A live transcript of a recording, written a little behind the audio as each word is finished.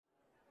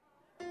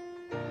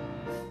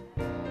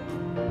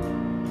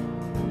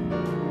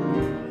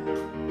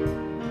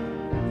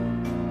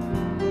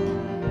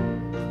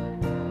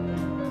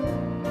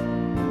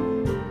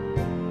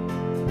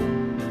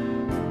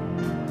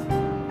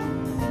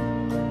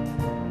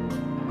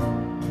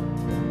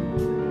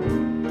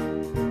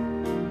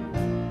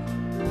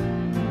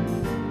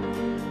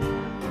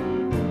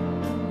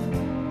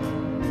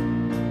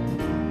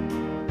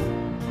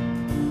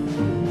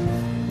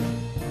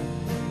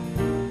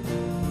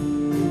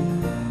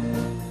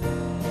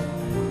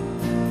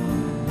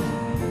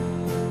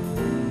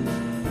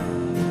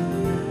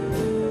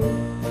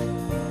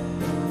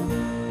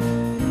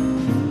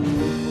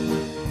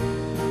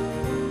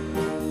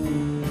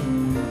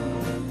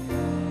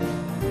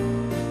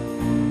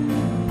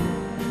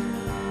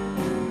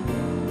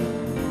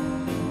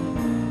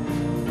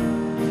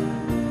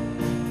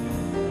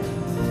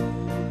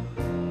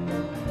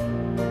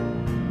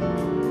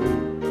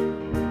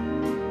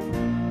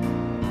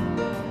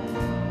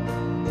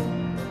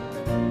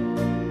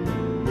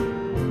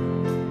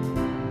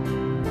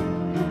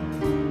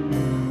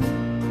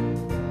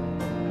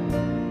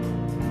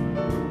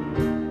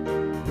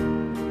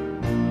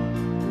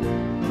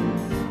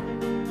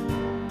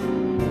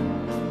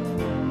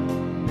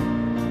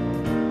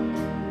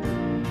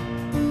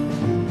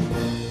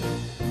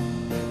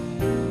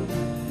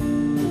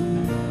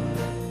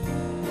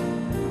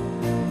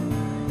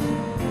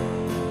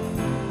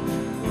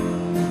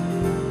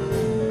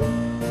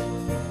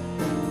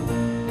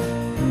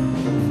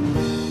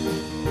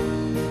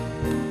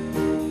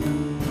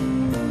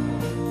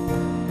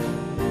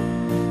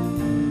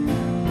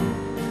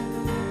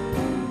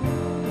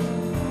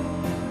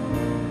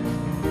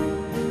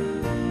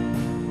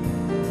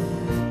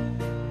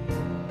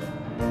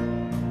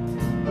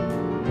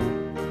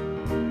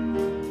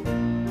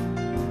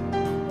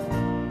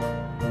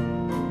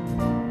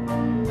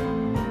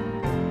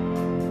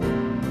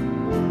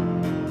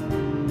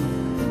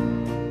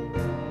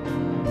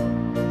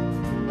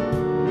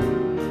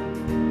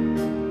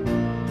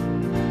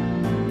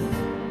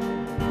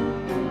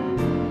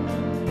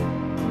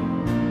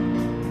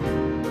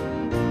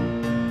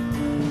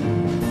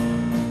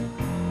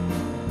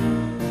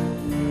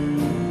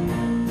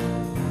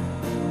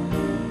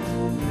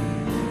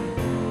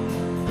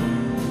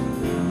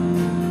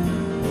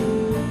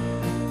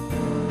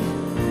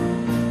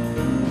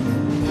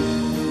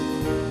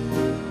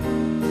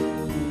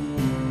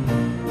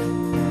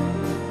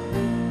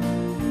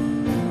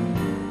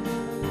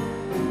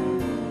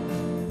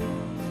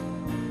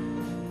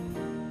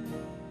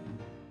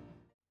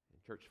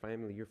church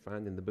family, you're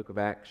finding the book of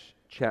Acts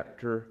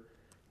chapter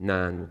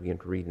 9. We'll begin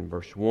to read in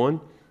verse 1.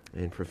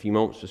 And for a few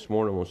moments this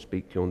morning, I want to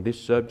speak to you on this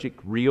subject,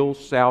 real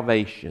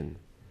salvation.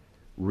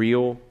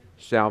 Real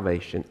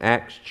salvation.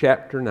 Acts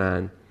chapter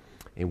 9.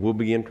 And we'll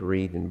begin to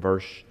read in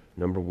verse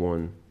number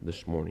 1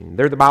 this morning.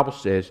 There the Bible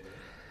says,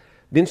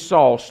 Then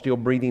Saul, still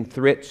breathing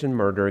threats and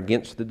murder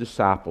against the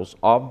disciples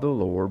of the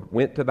Lord,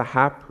 went to the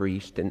high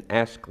priest and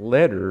asked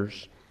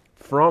letters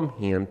from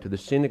him to the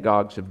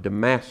synagogues of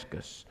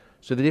Damascus,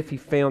 so that if he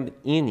found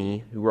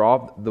any who were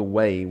of the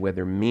way,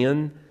 whether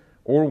men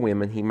or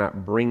women, he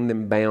might bring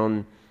them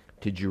bound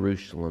to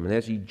Jerusalem. And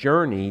as he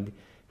journeyed,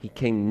 he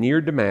came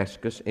near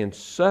Damascus, and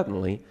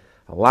suddenly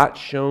a light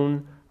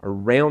shone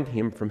around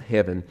him from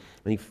heaven.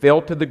 And he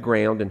fell to the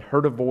ground and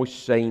heard a voice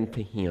saying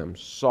to him,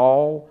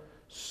 Saul,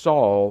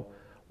 Saul,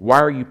 why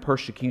are you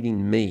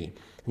persecuting me?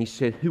 And he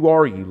said, Who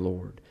are you,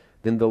 Lord?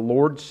 Then the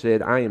Lord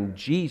said, I am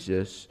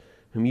Jesus,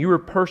 whom you are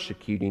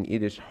persecuting.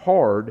 It is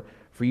hard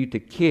for you to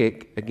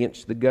kick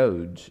against the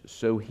goads.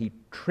 So he,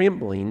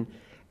 trembling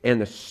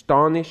and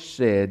astonished,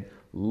 said,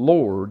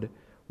 Lord,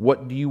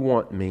 what do you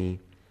want me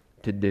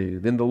to do?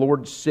 Then the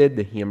Lord said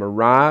to him,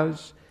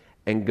 Arise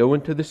and go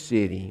into the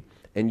city,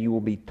 and you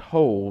will be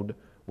told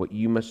what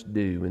you must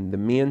do. And the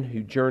men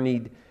who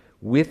journeyed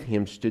with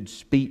him stood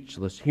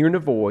speechless, hearing a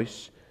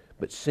voice,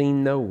 but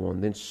seeing no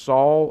one. Then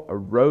Saul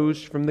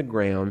arose from the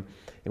ground,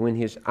 and when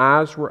his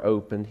eyes were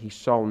opened, he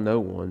saw no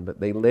one, but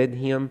they led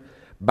him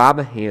by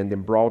the hand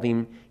and brought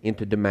him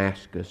into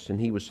Damascus.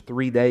 And he was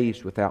 3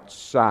 days without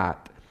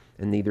sight,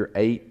 and neither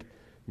ate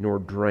nor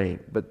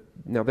drank. But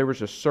now there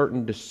was a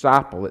certain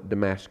disciple at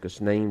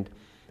Damascus named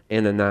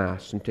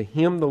Ananias, and to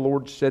him the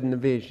Lord said in a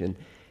vision,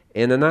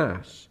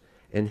 Ananias.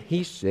 And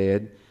he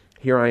said,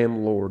 Here I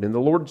am, Lord. And the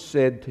Lord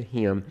said to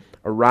him,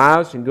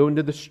 Arise and go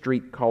into the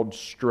street called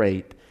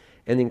Straight,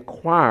 and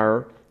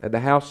inquire at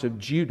the house of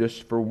Judas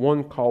for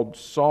one called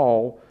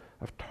Saul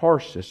of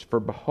Tarsus, for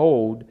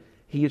behold,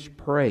 he is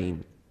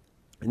praying.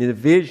 And in a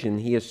vision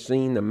he has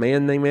seen a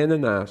man named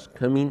Ananias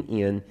coming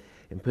in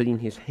and putting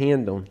his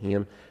hand on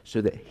him so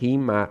that he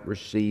might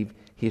receive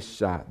his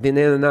sight. Then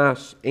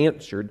Ananias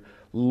answered,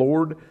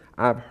 Lord,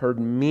 I've heard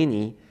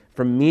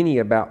from many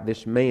about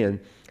this man,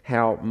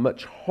 how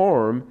much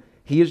harm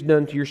he has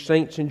done to your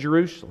saints in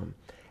Jerusalem.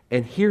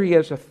 And here he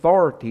has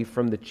authority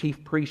from the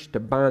chief priest to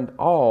bind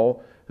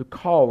all who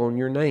call on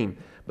your name.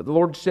 But the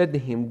Lord said to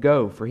him,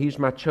 Go, for he is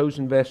my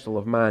chosen vessel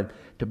of mine,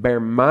 to bear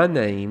my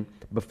name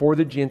before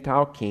the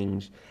Gentile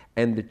kings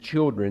and the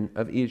children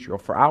of Israel.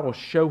 For I will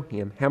show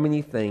him how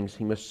many things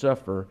he must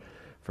suffer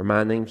for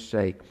my name's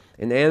sake.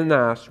 And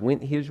Ananias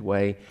went his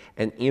way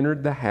and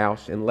entered the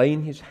house, and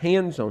laying his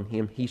hands on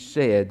him, he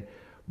said,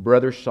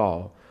 Brother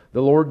Saul,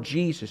 the Lord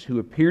Jesus, who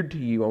appeared to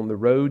you on the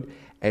road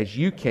as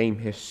you came,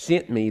 has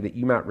sent me that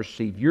you might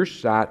receive your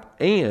sight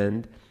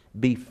and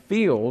be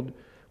filled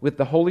with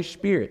the Holy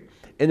Spirit.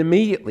 And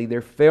immediately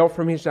there fell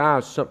from his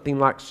eyes something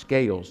like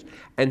scales,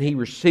 and he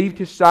received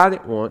his sight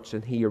at once,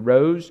 and he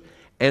arose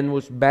and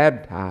was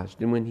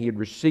baptized. And when he had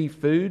received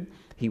food,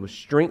 he was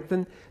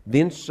strengthened.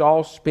 Then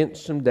Saul spent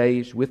some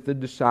days with the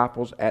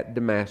disciples at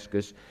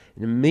Damascus,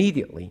 and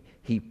immediately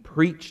he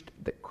preached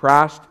that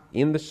Christ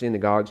in the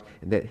synagogues,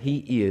 and that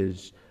he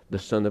is the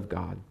Son of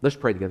God. Let's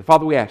pray together.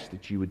 Father, we ask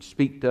that you would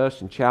speak to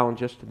us and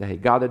challenge us today.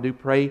 God, I do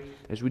pray,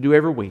 as we do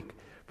every week,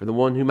 for the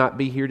one who might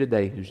be here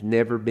today who's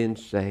never been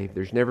saved.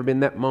 There's never been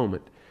that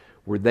moment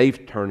where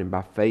they've turned and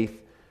by faith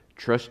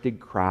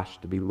trusted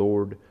Christ to be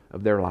Lord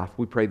of their life.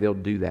 We pray they'll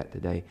do that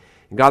today.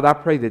 And God, I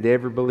pray that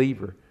every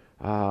believer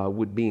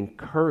would be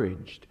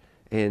encouraged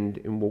and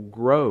will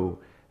grow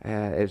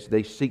as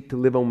they seek to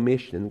live on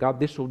mission. And God,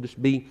 this will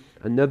just be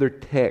another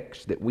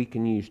text that we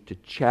can use to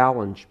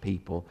challenge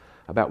people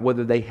about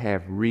whether they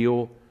have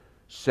real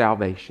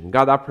salvation.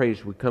 God, I pray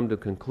as we come to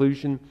the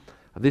conclusion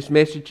of this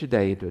message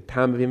today, to a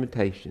time of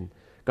invitation,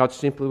 God,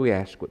 simply we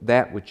ask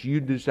that which you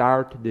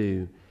desire to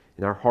do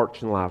in our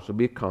hearts and lives will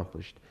be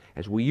accomplished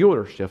as we yield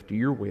ourselves to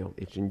your will.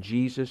 It's in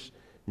Jesus'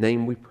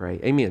 name we pray.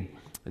 Amen.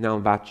 And I'll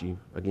invite you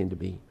again to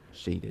be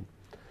seated.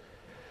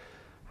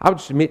 I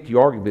would submit to you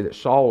arguably that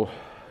Saul,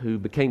 who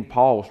became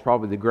Paul, was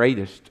probably the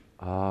greatest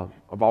of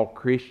all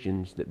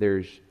Christians that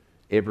there's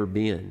ever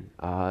been.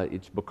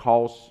 It's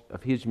because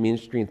of his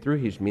ministry and through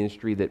his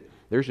ministry that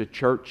there's a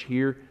church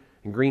here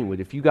in Greenwood.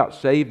 If you got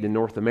saved in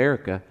North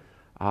America,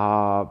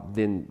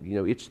 then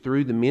it's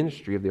through the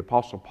ministry of the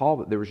Apostle Paul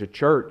that there was a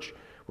church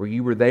where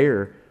you were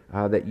there,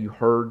 that you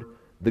heard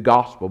the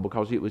gospel,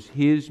 because it was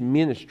his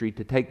ministry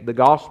to take the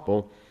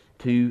gospel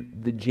to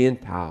the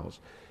Gentiles.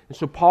 And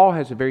so Paul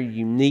has a very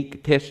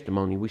unique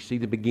testimony. We see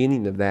the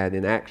beginning of that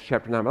in Acts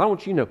chapter 9. But I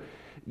want you to know,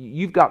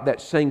 you've got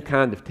that same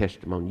kind of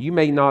testimony. You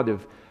may not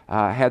have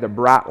had a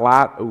bright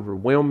light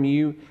overwhelm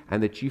you,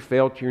 and that you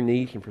fell to your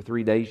knees, and for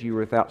 3 days you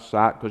were without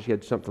sight because you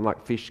had something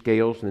like fish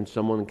scales, and then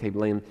someone came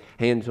laying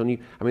hands on you.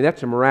 I mean,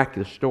 that's a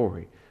miraculous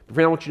story. But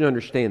friend, I want you to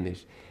understand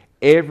this.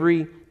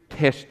 Every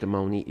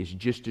testimony is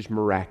just as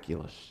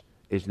miraculous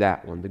as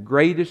that one. The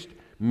greatest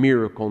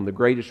miracle and the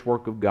greatest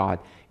work of God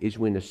is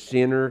when a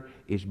sinner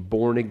is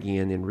born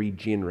again and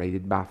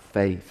regenerated by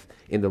faith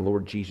in the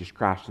Lord Jesus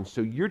Christ. And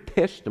so your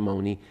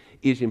testimony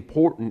is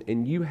important,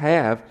 and you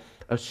have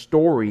a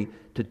story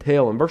to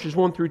tell. In verses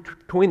 1 through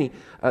 20,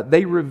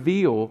 they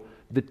reveal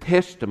the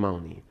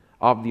testimony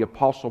of the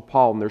Apostle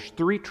Paul. And there's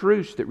three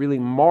truths that really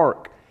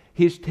mark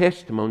his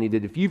testimony,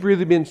 that if you've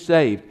really been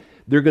saved,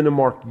 they're going to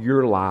mark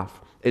your life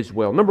as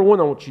well. Number one,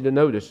 I want you to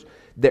notice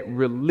that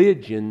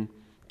religion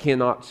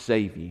cannot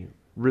save you.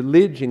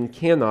 Religion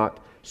cannot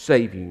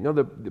save you. You know,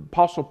 the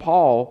Apostle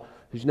Paul,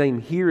 whose name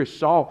here is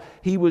Saul,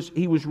 he was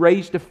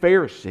raised a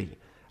Pharisee.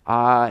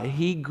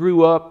 He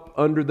grew up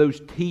under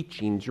those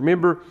teachings.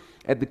 Remember,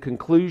 at the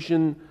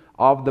conclusion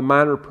of the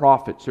minor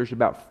prophets, there's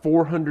about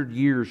 400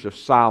 years of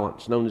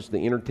silence, known as the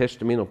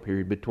intertestamental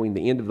period, between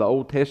the end of the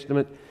Old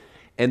Testament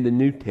and the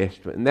New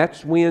Testament. And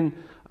that's when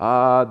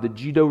the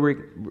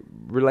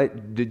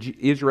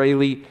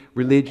Israeli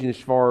religion, as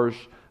far as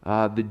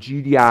the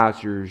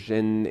Judaizers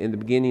and the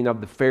beginning of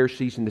the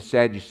Pharisees and the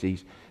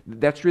Sadducees,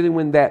 that's really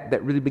when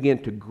that really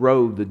began to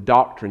grow, the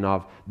doctrine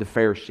of the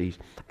Pharisees.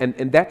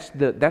 And that's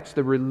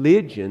the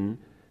religion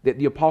that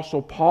the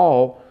Apostle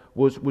Paul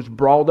was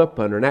brought up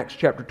under. In Acts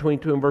chapter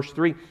 22 and verse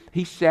 3,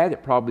 he sat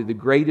at probably the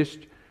greatest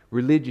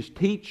religious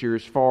teacher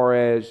as far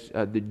as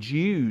the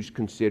Jews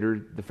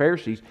considered the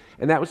Pharisees,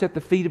 and that was at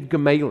the feet of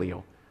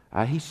Gamaliel.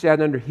 He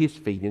sat under his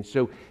feet, and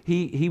so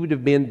he would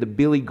have been the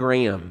Billy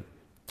Graham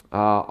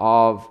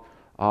of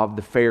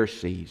the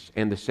Pharisees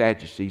and the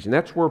Sadducees. And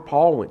that's where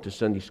Paul went to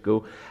Sunday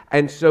school.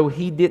 And so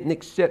he didn't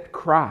accept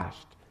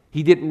Christ.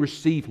 He didn't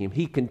receive Him.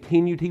 He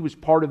continued. He was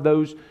part of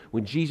those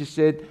when Jesus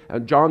said,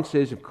 John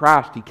says of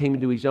Christ, He came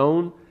into His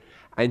own,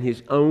 and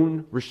His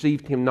own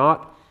received Him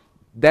not.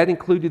 That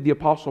included the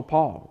Apostle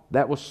Paul.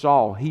 That was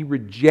Saul. He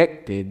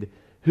rejected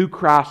who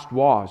Christ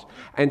was.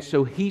 And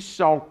so he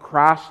saw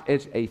Christ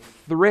as a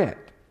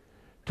threat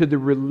to the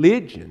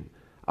religion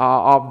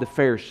of the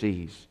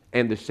Pharisees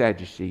and the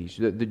Sadducees,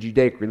 the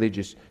Judaic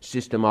religious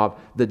system of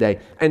the day.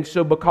 And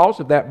so because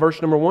of that,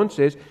 verse number 1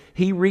 says,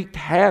 he wreaked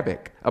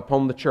havoc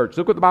upon the church.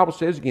 Look what the Bible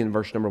says again in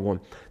verse number 1.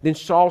 Then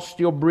Saul,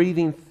 still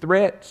breathing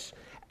threats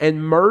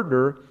and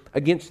murder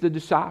against the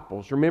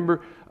disciples.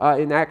 Remember,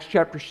 in Acts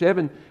chapter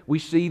 7, we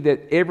see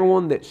that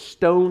everyone that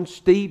stoned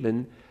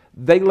Stephen,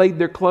 they laid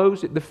their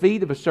clothes at the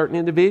feet of a certain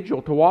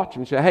individual to watch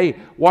him and say, hey,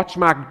 watch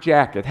my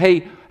jacket.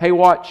 Hey,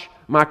 watch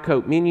my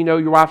coat. Me and you know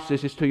your wife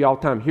says this to you all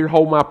the time. Here,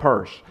 hold my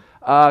purse.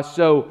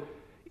 So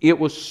it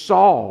was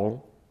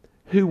Saul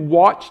who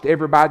watched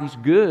everybody's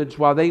goods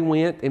while they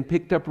went and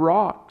picked up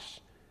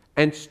rocks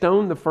and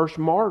stoned the first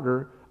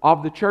martyr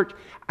of the church.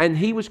 And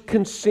he was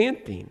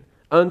consenting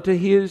unto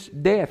his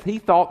death. He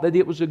thought that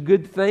it was a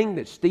good thing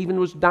that Stephen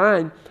was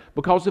dying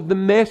because of the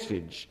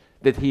message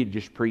that he had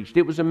just preached.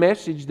 It was a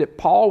message that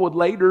Paul would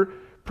later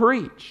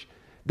preach,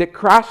 that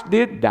Christ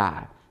did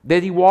die,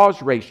 that He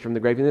was raised from the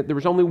grave, and that there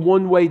was only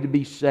one way to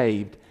be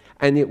saved,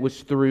 and it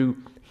was through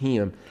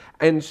Him.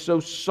 And so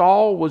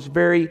Saul was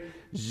very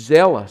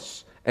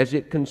zealous as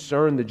it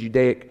concerned the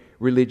Judaic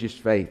religious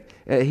faith.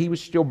 He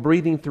was still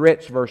breathing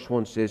threats, verse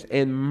 1 says,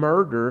 and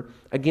murder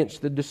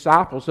against the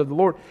disciples of the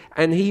Lord.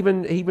 And he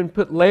even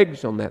put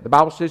legs on that. The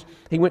Bible says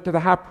he went to the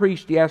high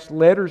priest. He asked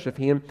letters of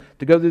him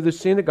to go through the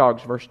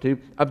synagogues, verse 2,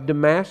 of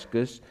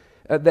Damascus,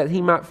 that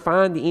he might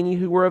find any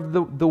who were of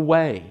the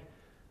way,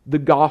 the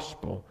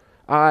gospel.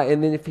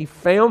 And then if he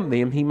found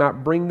them, he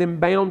might bring them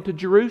bound to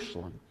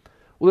Jerusalem.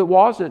 Well, it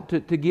wasn't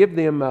to give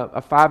them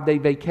a 5-day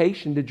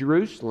vacation to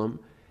Jerusalem.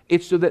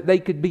 It's so that they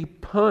could be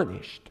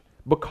punished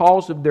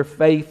because of their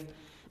faith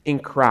in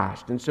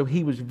Christ. And so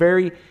he was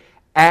very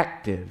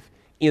active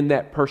in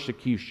that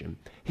persecution.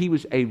 He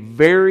was a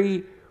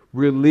very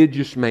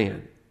religious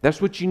man.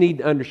 That's what you need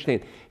to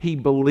understand. He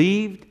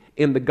believed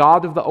in the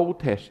God of the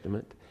Old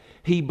Testament.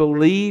 He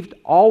believed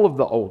all of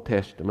the Old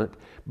Testament,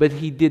 but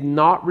he did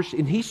not receive,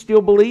 and he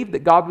still believed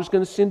that God was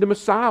going to send a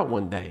Messiah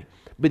one day,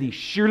 but he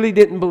surely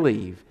didn't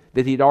believe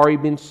that he'd already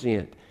been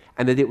sent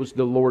and that it was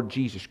the Lord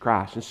Jesus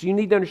Christ. And so you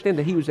need to understand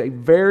that he was a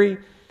very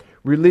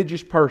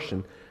religious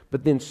person.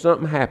 But then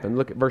something happened.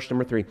 Look at verse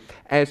number 3.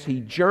 As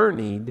he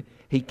journeyed,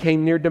 he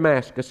came near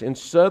Damascus, and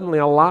suddenly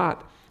a light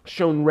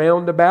shone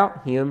round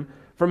about him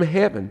from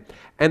heaven.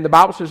 And the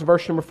Bible says in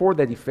verse number 4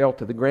 that he fell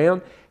to the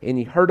ground, and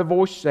he heard a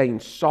voice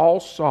saying, Saul,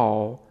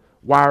 Saul,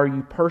 why are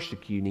you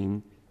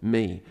persecuting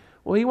me?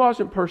 Well, he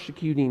wasn't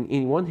persecuting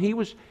anyone. He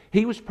was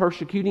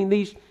persecuting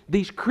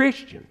these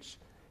Christians.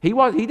 He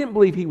didn't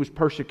believe he was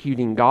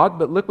persecuting God,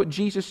 but look what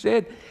Jesus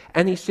said.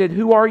 And he said,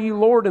 who are you,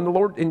 Lord? And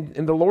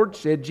the Lord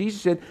said,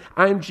 Jesus said,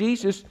 I am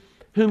Jesus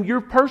whom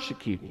you're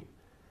persecuting.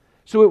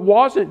 So it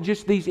wasn't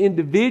just these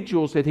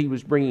individuals that he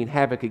was bringing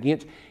havoc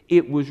against.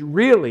 It was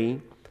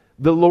really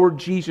the Lord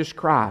Jesus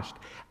Christ.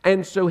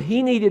 And so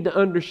he needed to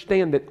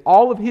understand that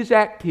all of his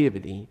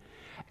activity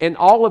and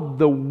all of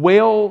the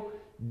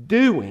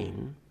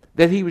well-doing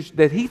that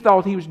he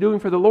thought he was doing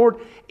for the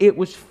Lord, it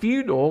was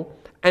futile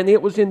and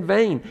it was in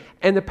vain.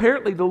 And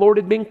apparently the Lord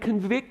had been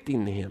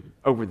convicting him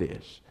over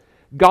this.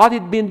 God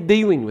had been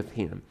dealing with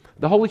him.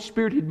 The Holy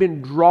Spirit had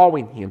been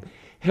drawing him.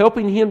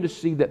 helping him to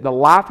see that the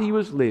life he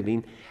was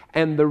living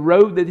and the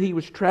road that he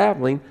was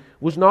traveling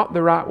was not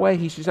the right way.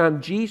 He says,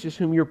 I'm Jesus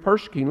whom you're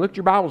persecuting. Look at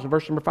your Bibles in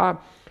verse number 5.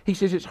 He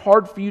says, it's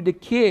hard for you to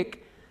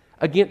kick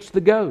against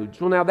the goads.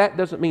 Well, now that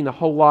doesn't mean a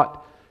whole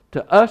lot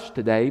to us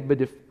today,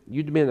 but if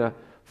you'd been a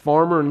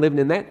farmer and living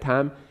in that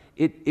time,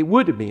 it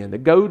would have been. The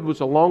goad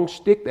was a long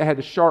stick that had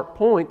a sharp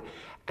point,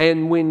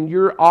 and when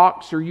your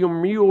ox or your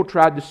mule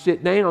tried to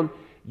sit down,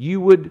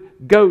 you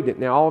would goad it.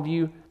 Now, all of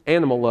you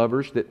animal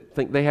lovers that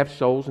think they have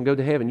souls and go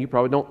to heaven, you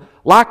probably don't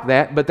like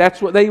that, but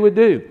that's what they would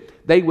do.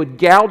 They would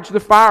gouge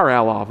the fire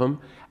out of them,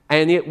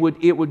 and it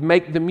would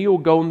make the mule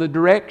go in the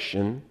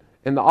direction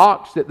and the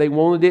ox that they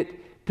wanted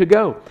it to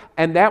go.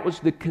 And that was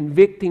the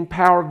convicting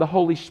power of the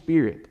Holy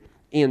Spirit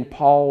in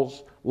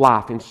Paul's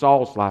life, in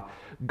Saul's life.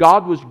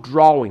 God was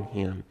drawing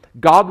him.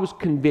 God was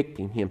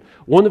convicting him.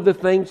 One of the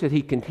things that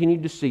he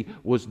continued to see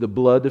was the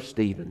blood of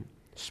Stephen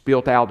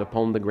spilt out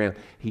upon the ground.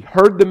 He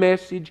heard the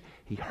message.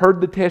 He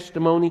heard the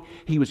testimony.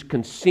 He was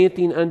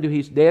consenting unto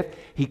his death.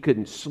 He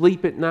couldn't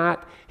sleep at night.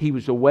 He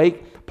was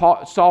awake.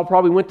 Saul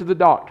probably went to the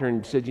doctor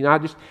and said,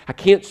 I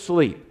can't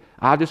sleep.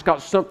 I just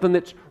got something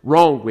that's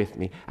wrong with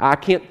me. I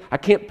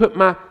can't put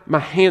my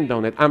hand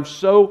on it. I'm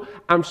so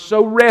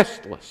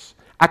restless.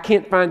 I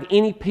can't find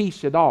any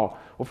peace at all.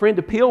 Well, friend,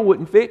 a pill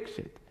wouldn't fix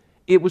it.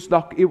 It was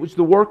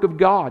the work of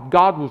God.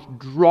 God was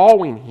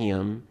drawing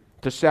him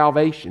to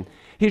salvation.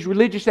 His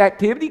religious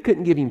activity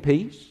couldn't give him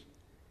peace.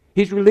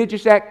 His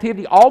religious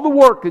activity, all the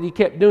work that he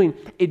kept doing,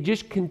 it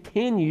just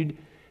continued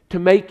to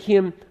make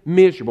him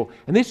miserable.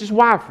 And this is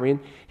why, friend,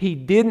 he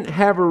didn't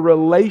have a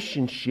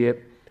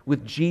relationship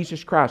with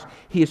Jesus Christ.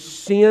 His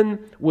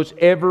sin was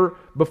ever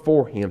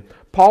before him.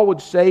 Paul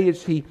would say,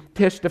 as he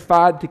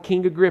testified to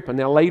King Agrippa,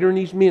 now later in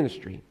his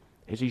ministry,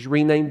 as he's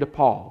renamed to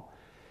Paul,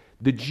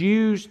 the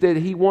Jews that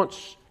he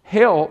once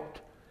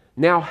helped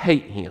now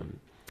hate him.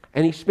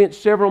 And he spent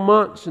several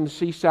months in the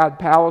seaside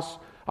palace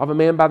of a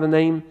man by the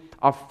name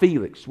of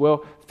Felix.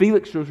 Well,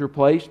 Felix was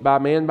replaced by a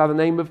man by the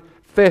name of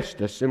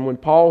Festus. And when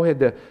Paul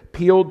had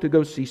appealed to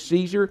go see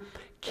Caesar,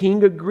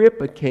 King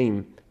Agrippa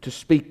came to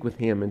speak with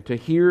him and to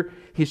hear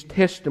his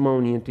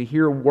testimony and to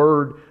hear a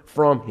word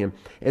from him.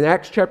 In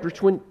Acts chapter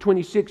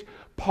 26,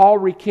 Paul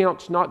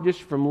recounts not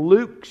just from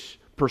Luke's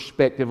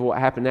perspective of what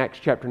happened in Acts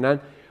chapter 9,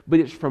 but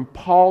it's from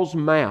Paul's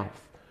mouth.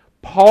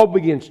 Paul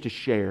begins to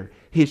share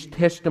his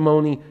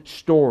testimony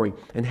story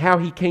and how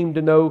he came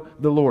to know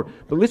the Lord.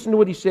 But listen to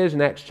what he says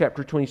in Acts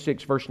chapter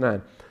 26, verse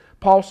 9.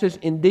 Paul says,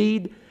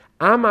 "Indeed,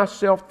 I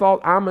myself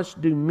thought I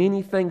must do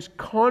many things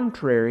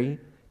contrary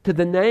to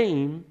the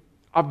name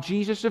of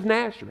Jesus of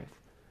Nazareth."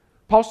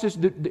 Paul says,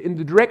 in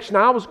the direction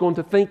I was going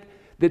to think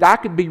that I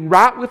could be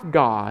right with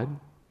God,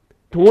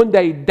 to one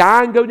day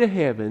die and go to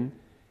heaven,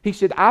 he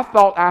said, I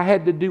thought I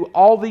had to do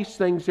all these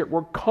things that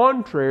were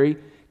contrary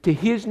to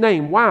His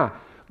name. Why?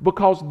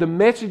 Because the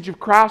message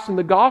of Christ and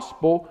the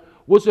gospel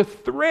was a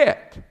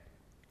threat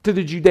to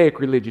the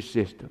Judaic religious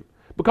system.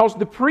 Because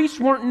the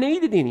priests weren't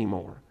needed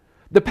anymore.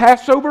 The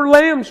Passover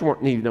lambs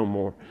weren't needed no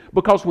more.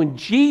 Because when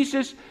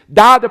Jesus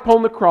died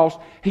upon the cross,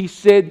 He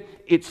said,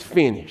 it's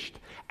finished.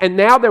 And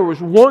now there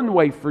was one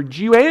way for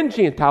Jew and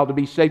Gentile to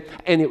be saved,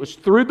 and it was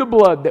through the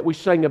blood that we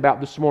sang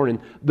about this morning,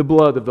 the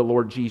blood of the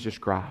Lord Jesus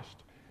Christ.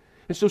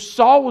 And so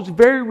Saul was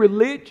very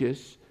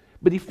religious,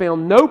 but he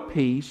found no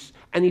peace,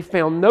 and he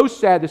found no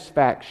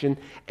satisfaction,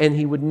 and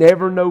he would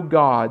never know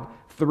God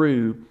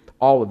through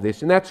all of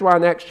this. And that's why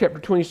in Acts chapter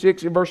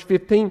 26 and verse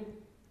 15,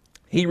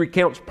 he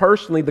recounts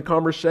personally the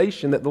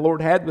conversation that the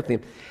Lord had with him.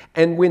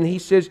 And when he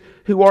says,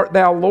 "Who art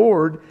thou,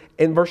 Lord?"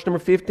 in verse number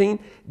 15,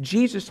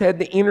 Jesus had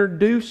to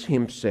introduce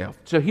Himself.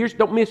 So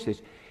don't miss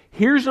this.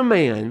 Here's a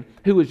man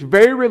who was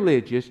very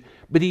religious,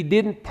 but he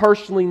didn't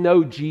personally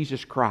know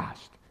Jesus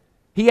Christ.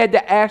 He had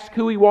to ask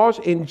who He was,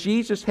 and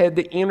Jesus had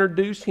to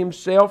introduce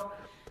Himself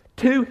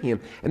to him.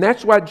 And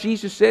that's why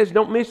Jesus says,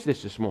 don't miss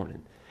this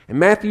morning. In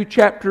Matthew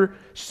chapter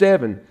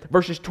 7,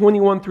 verses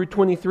 21 through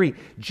 23,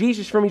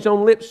 Jesus from His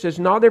own lips says,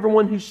 "Not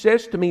everyone who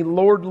says to me,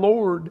 'Lord,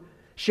 Lord,'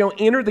 shall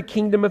enter the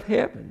kingdom of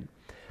heaven,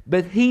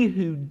 but he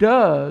who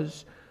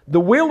does the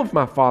will of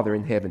my Father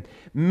in heaven.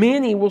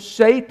 Many will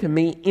say to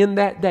me in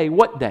that day,"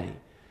 what day?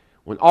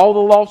 When all the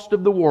lost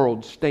of the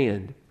world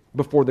stand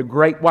before the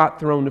great white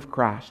throne of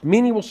Christ.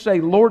 "Many will say,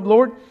 'Lord,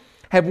 Lord,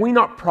 have we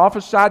not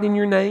prophesied in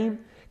your name,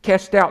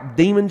 cast out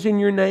demons in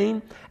your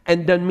name,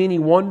 and done many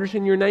wonders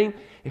in your name?'"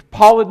 If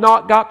Paul had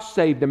not got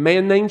saved, a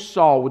man named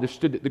Saul would have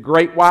stood at the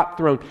great white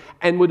throne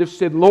and would have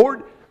said,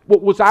 "Lord,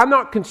 was I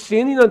not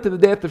consenting unto the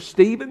death of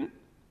Stephen?"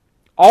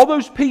 All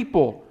those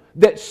people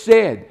that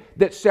said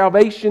that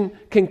salvation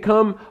can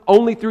come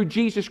only through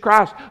Jesus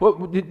Christ,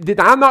 did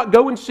I not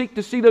go and seek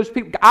to see those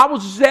people? I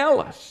was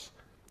zealous.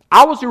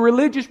 I was a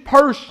religious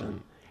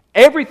person.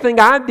 Everything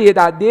I did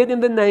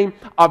in the name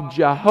of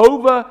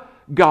Jehovah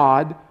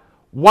God.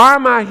 Why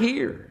am I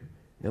here?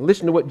 Now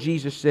listen to what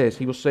Jesus says.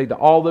 He will say to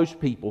all those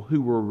people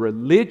who were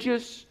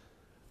religious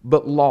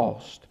but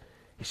lost.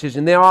 He says,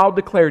 "And now I'll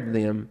declare to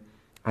them,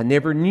 I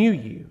never knew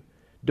you.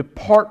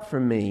 Depart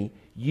from me,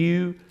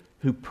 you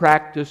who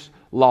practice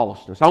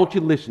lawlessness." I want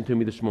you to listen to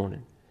me this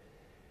morning.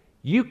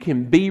 You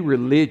can be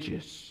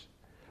religious,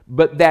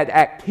 but that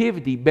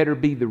activity better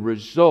be the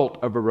result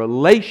of a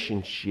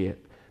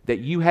relationship that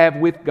you have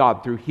with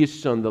God through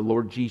His Son, the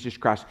Lord Jesus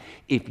Christ.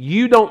 If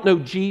you don't know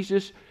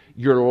Jesus,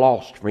 you're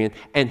lost, friend.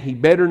 And He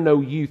better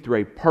know you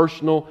through a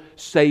personal,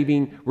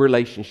 saving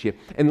relationship.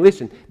 And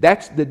listen,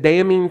 that's the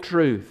damning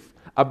truth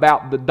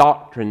about the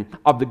doctrine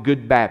of the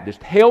Good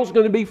Baptist. Hell's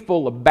going to be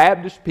full of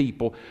Baptist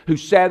people who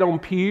sat on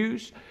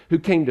pews, who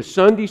came to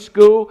Sunday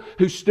school,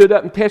 who stood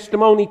up in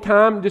testimony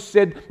time and just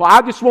said, well,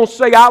 I just want to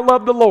say I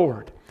love the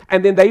Lord.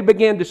 And then they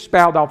began to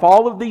spout off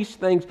all of these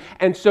things.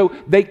 And so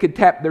they could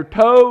tap their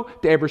toe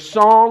to every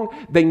song.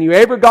 They knew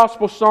every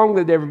gospel song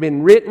that had ever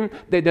been written.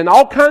 They'd done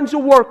all kinds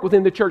of work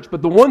within the church.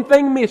 But the one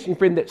thing missing,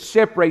 friend, that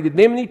separated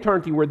them in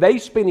eternity, where they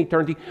spent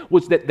eternity,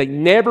 was that they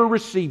never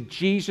received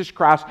Jesus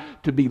Christ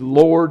to be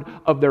Lord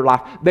of their life.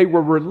 They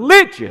were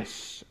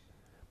religious,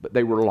 but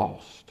they were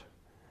lost.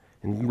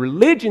 And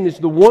religion is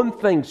the one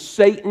thing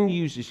Satan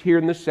uses here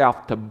in the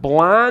South to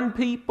blind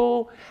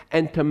people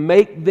and to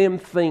make them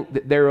think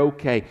that they're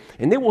okay.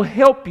 And it will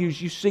help you as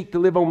you seek to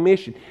live on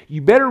mission.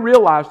 You better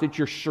realize that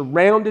you're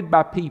surrounded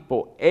by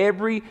people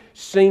every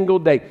single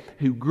day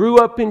who grew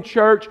up in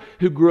church,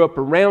 who grew up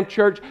around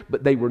church,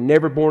 but they were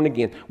never born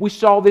again. We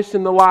saw this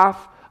in the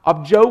life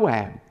of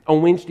Joab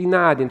on Wednesday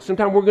night, and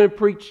sometime we're going to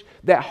preach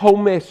that whole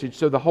message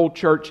so the whole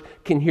church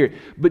can hear it.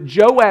 But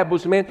Joab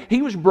was a man,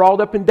 he was brought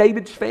up in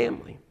David's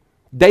family.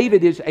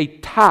 David is a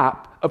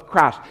type of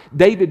Christ.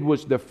 David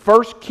was the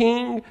first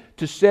king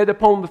to sit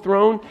upon the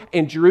throne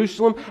in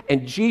Jerusalem,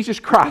 and Jesus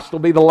Christ will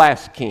be the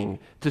last king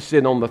to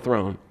sit on the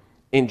throne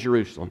in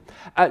Jerusalem.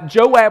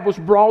 Joab was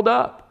brought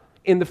up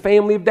in the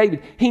family of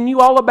David. He knew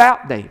all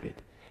about David.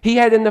 He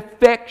had an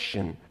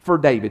affection for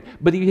David,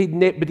 but he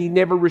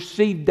never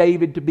received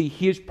David to be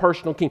his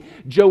personal king.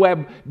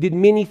 Joab did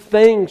many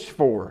things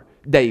for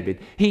David.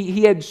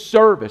 He had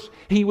service.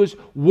 He was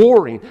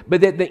warring.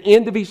 But at the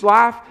end of his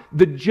life,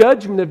 the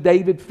judgment of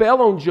David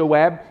fell on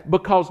Joab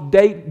because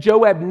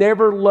Joab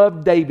never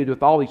loved David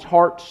with all his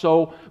heart,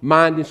 soul,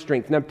 mind, and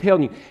strength. And I'm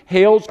telling you,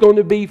 hell's going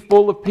to be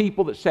full of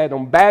people that sat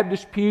on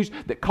Baptist pews,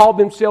 that called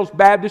themselves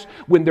Baptists.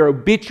 When their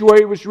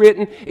obituary was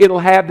written, it'll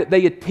have that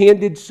they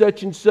attended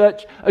such and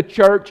such a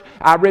church.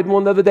 I read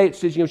one the other day, it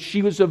says,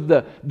 she was of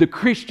the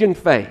Christian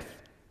faith.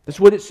 That's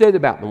what it said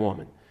about the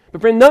woman.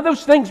 But friend, none of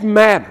those things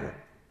matter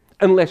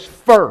unless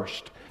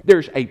first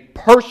there's a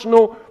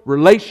personal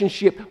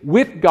relationship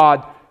with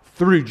God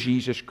through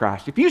Jesus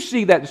Christ. If you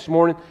see that this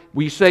morning,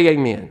 will you say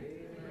amen?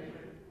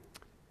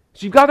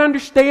 So you've got to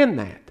understand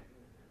that.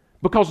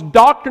 Because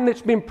doctrine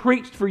that's been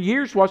preached for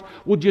years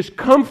will just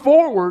come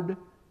forward,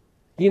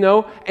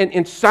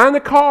 and sign a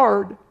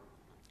card,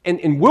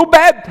 and we'll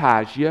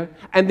baptize you,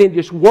 and then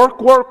just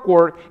work,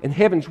 and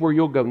heaven's where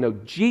you'll go. No,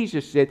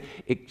 Jesus said,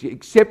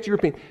 except you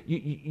repent,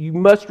 you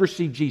must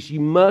receive Jesus.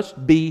 You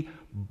must be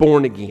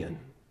born again.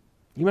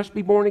 You must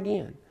be born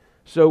again.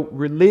 So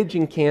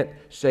religion can't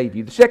save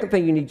you. The second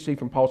thing you need to see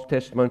from Paul's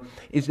testimony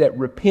is that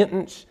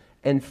repentance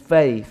and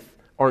faith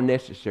are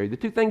necessary. The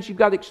two things you've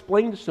got to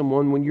explain to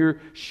someone when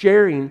you're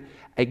sharing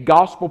a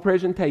gospel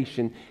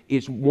presentation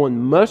is one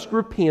must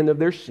repent of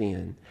their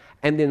sin,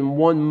 and then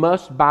one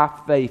must by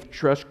faith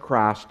trust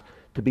Christ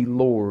to be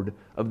Lord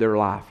of their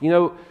life.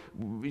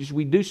 As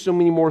we do so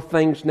many more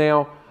things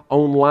now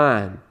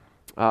online.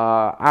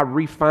 I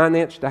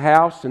refinanced a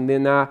house, and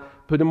then I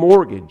put a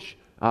mortgage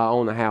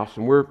on the house,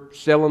 and we're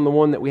selling the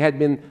one that we had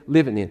been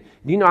living in.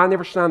 Do you know I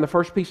never signed the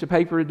first piece of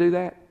paper to do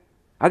that?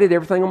 I did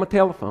everything on my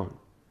telephone.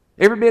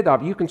 Every bit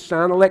of it. You can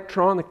sign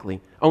electronically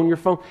on your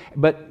phone,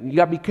 but you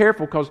got to be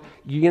careful because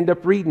you end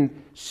up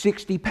reading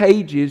 60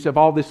 pages of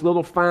all this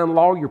little fine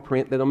lawyer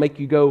print that'll make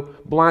you go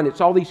blind. It's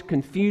all these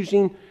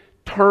confusing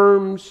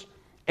terms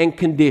and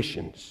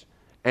conditions.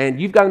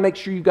 And you've got to make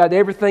sure you've got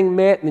everything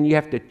met, and then you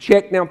have to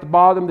check down at the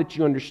bottom that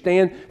you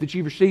understand that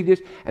you've received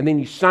this, and then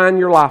you sign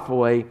your life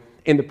away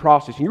in the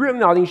process. And you're really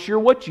not even sure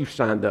what you've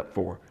signed up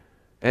for,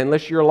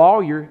 unless you're a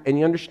lawyer and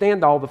you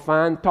understand all the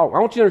fine talk. I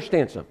want you to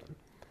understand something.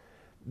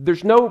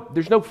 There's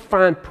no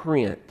fine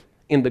print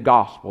in the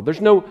gospel.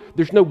 There's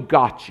no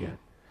gotcha.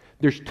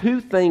 There's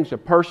two things a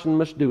person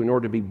must do in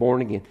order to be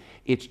born again.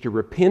 It's to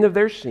repent of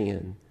their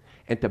sin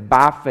and to,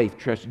 by faith,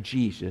 trust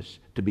Jesus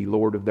to be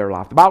Lord of their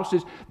life. The Bible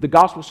says the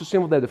gospel is so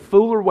simple that a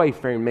fool or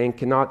wayfaring man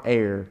cannot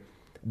err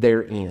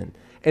therein.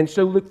 And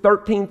so Luke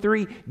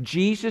 13:3,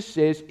 Jesus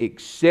says,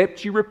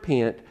 except you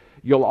repent,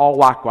 you'll all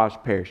likewise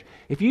perish.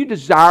 If you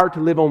desire to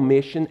live on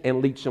mission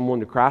and lead someone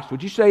to Christ,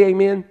 would you say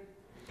amen?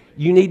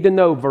 You need to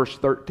know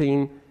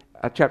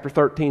chapter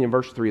 13 and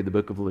verse 3 of the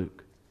book of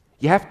Luke.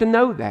 You have to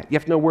know that. You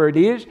have to know where it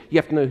is. You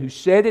have to know who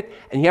said it.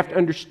 And you have to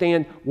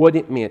understand what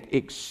it meant.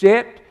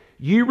 Except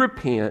you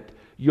repent,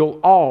 you'll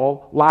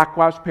all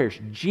likewise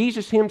perish.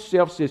 Jesus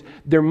himself says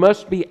there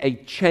must be a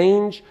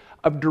change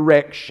of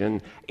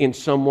direction in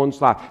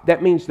someone's life.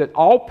 That means that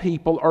all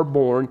people are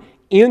born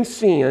in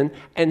sin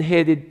and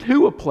headed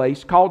to a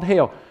place called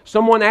hell.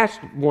 Someone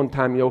asked one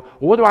time,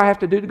 what do I have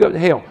to do to go to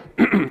hell?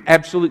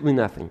 Absolutely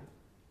nothing.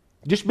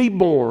 Just be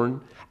born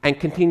and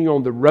continue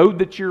on the road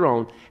that you're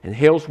on, and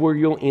hell's where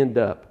you'll end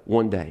up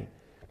one day.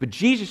 But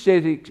Jesus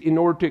says in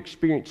order to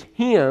experience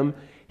Him,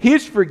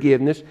 His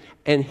forgiveness,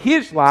 and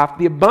His life,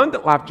 the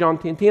abundant life, John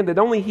 10:10, that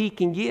only He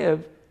can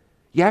give,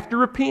 you have to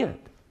repent.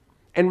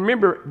 And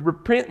remember,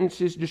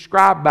 repentance is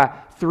described by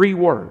 3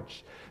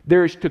 words.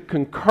 There is to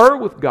concur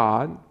with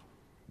God,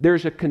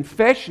 there's a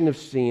confession of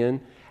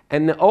sin,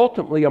 and then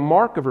ultimately a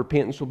mark of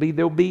repentance will be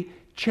there'll be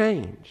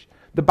change.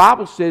 The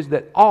Bible says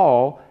that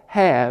all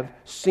have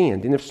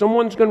sinned. And if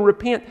someone's going to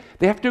repent,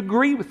 they have to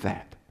agree with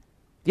that.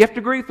 You have to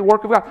agree with the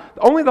work of God.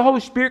 Only the Holy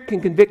Spirit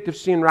can convict of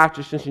sin,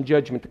 righteousness, and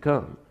judgment to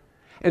come.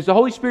 As the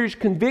Holy Spirit is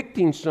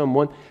convicting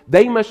someone,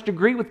 they must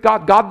agree with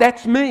God. God,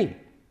 that's me.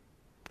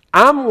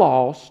 I'm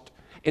lost,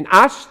 and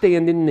I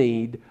stand in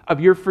need of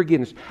your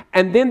forgiveness.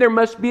 And then there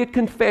must be a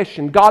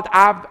confession. God,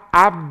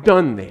 I've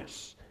done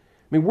this.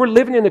 I mean, we're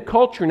living in a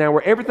culture now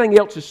where everything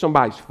else is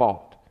somebody's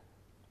fault.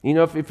 You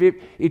know, if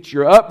it's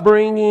your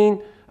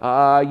upbringing,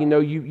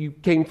 you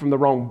came from the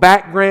wrong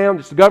background,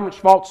 it's the government's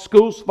fault,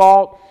 school's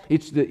fault,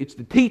 it's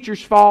the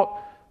teacher's fault.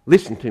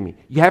 Listen to me.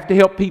 You have to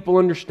help people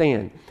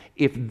understand.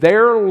 If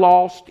they're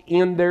lost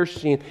in their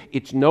sin,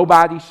 it's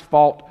nobody's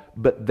fault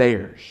but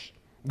theirs.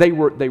 They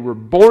were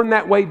born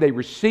that way, they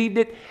received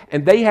it,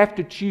 and they have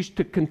to choose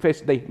to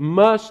confess. They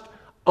must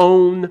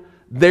own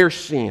their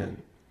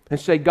sin and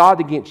say, God,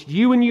 against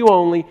you and you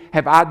only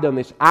have I done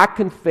this. I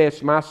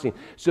confess my sin.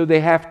 So they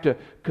have to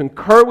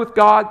concur with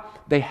God,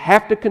 they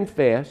have to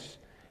confess,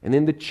 and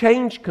then the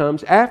change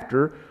comes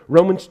after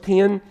Romans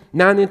 10,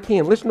 9 and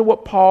 10. Listen to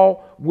what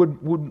Paul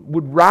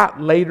would write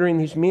later in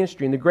his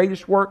ministry, in the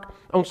greatest work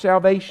on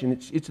salvation.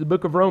 It's the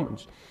book of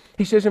Romans.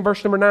 He says in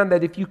verse number 9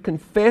 that if you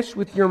confess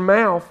with your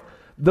mouth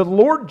the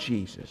Lord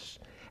Jesus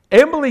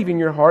and believe in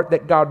your heart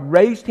that God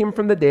raised Him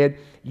from the dead,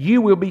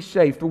 you will be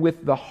saved. For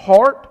with the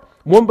heart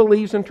one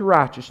believes unto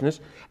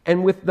righteousness,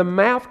 and with the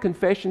mouth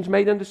confession is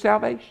made unto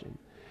salvation.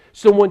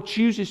 Someone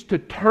chooses to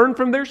turn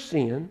from their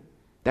sin,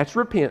 that's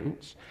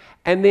repentance,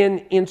 and then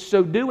in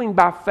so doing,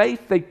 by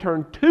faith, they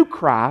turn to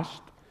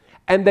Christ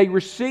and they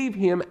receive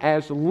Him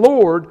as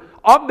Lord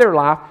of their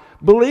life,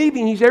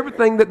 believing He's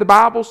everything that the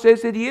Bible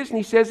says that He is, and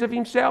He says of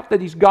Himself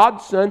that He's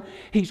God's Son,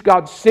 He's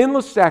God's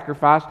sinless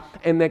sacrifice,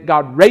 and that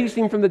God raised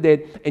Him from the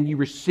dead, and you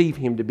receive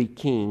Him to be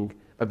King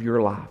of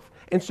your life.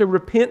 And so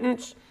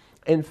repentance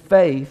and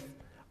faith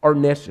are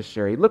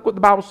necessary. Look what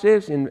the Bible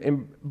says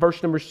in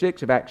verse number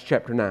 6 of Acts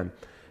chapter 9.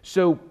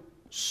 So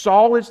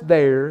Saul is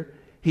there.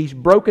 He's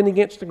broken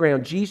against the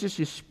ground. Jesus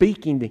is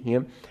speaking to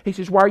him. He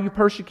says, why are you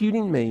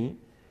persecuting me?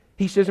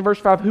 He says in verse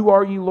 5, who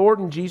are you, Lord?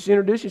 And Jesus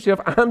introduced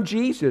Himself, I'm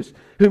Jesus,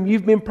 whom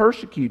you've been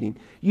persecuting.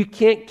 You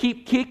can't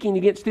keep kicking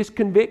against this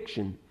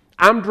conviction.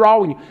 I'm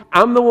drawing you.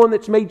 I'm the one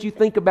that's made you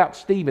think about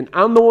Stephen.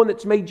 I'm the one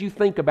that's made you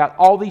think about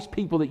all these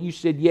people that you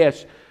said,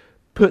 yes,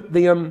 put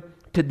them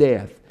to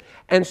death.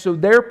 And so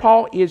there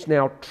Paul is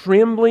now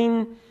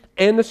trembling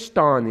and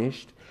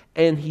astonished,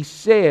 and he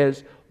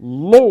says,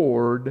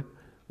 Lord,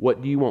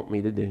 what do you want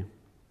me to do?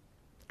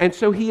 And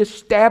so he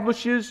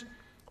establishes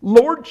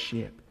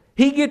lordship.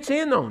 He gets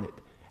in on it.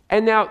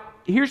 And now,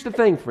 here's the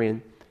thing,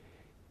 friend.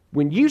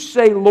 When you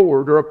say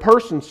Lord, or a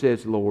person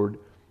says Lord,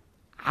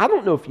 I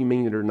don't know if you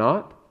mean it or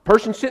not. The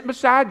person sitting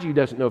beside you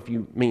doesn't know if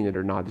you mean it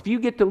or not. If you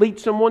get to lead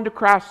someone to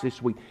Christ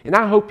this week, and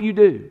I hope you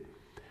do,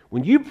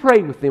 when you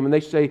pray with them and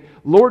they say,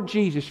 Lord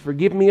Jesus,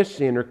 forgive me a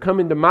sinner, come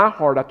into my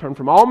heart, I turn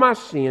from all my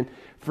sin,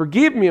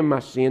 forgive me of my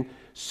sin,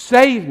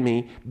 save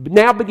me,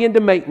 now begin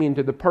to make me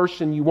into the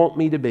person you want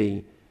me to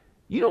be.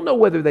 You don't know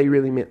whether they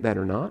really meant that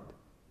or not.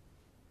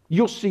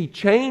 You'll see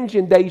change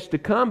in days to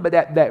come, but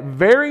at that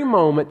very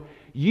moment,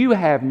 you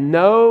have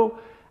no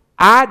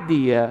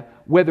idea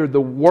whether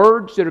the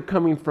words that are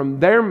coming from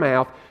their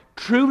mouth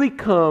truly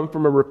come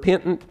from a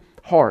repentant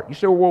heart. You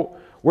say, well,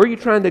 where are you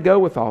trying to go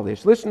with all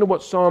this? Listen to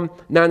what Psalm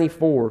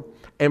 94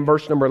 and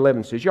verse number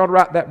 11 says. You ought to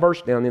write that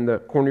verse down in the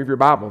corner of your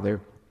Bible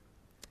there.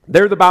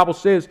 There the Bible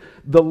says,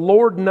 the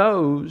Lord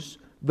knows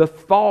the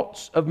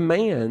thoughts of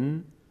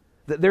man,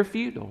 that they're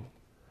futile.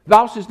 The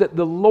Bible says that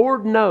the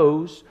Lord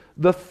knows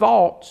the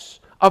thoughts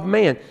of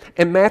man.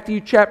 In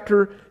Matthew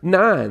chapter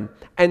 9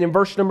 and in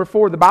verse number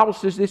 4, the Bible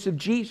says this of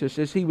Jesus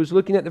as He was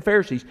looking at the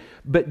Pharisees.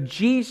 But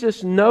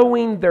Jesus,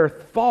 knowing their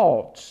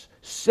thoughts,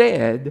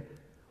 said,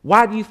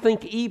 why do you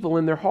think evil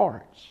in their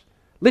hearts?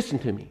 Listen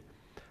to me.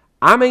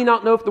 I may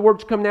not know if the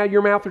words coming out of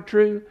your mouth are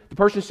true. The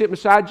person sitting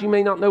beside you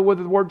may not know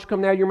whether the words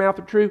coming out of your mouth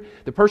are true.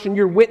 The person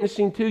you're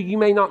witnessing to, you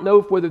may not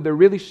know whether they're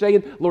really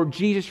saying, Lord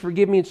Jesus,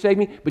 forgive me and save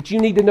me. But you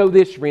need to know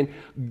this, friend.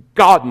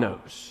 God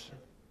knows.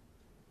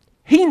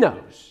 He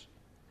knows.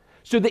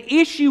 So the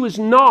issue is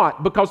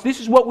not, because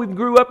this is what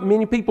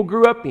many people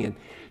grew up in.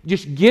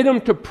 Just get them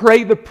to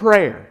pray the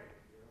prayer.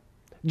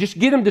 Just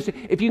get them to say,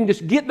 if you can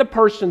just get the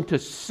person to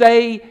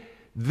say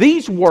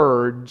these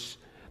words,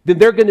 then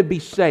they're going to be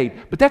saved.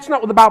 But that's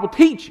not what the Bible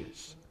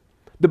teaches.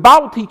 The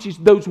Bible teaches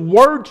those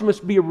words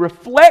must be a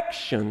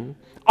reflection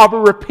of a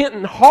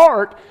repentant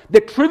heart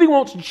that truly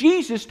wants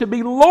Jesus to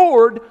be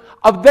Lord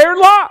of their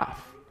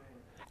life.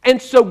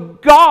 And so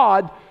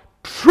God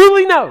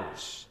truly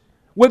knows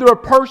whether a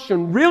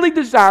person really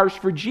desires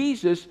for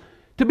Jesus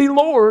to be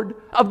Lord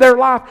of their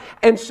life.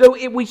 And so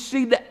we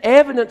see the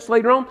evidence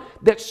later on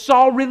that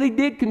Saul really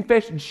did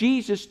confess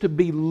Jesus to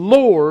be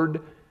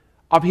Lord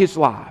of his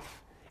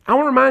life. I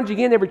want to remind you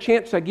again every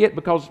chance I get,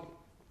 because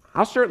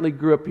I certainly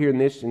grew up hearing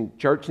this in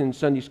church and in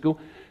Sunday school.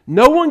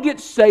 No one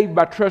gets saved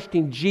by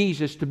trusting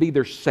Jesus to be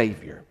their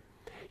Savior.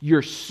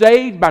 You're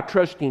saved by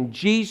trusting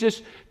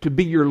Jesus to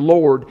be your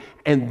Lord,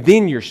 and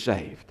then you're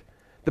saved.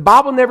 The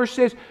Bible never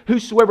says,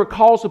 whosoever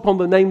calls upon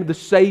the name of the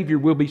Savior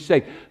will be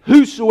saved.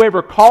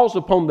 Whosoever calls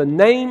upon the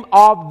name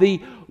of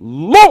the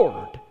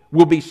Lord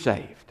will be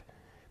saved.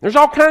 There's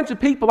all kinds of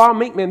people I'll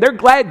meet, man. They're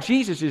glad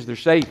Jesus is their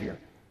Savior.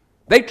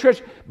 They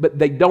trust, but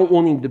they don't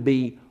want Him to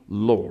be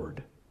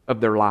Lord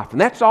of their life.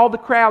 And that's all the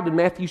crowd in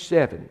Matthew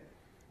 7.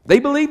 They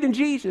believed in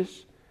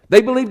Jesus.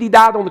 They believed He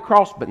died on the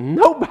cross, but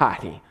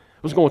nobody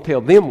was going to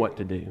tell them what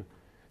to do.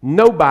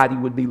 Nobody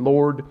would be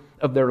Lord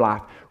of their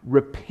life.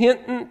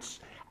 Repentance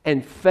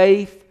and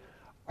faith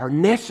are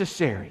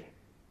necessary.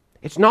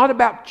 It's not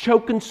about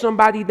choking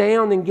somebody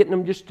down and getting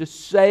them just to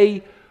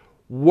say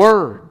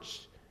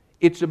words.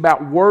 It's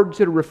about words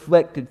that are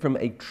reflected from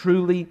a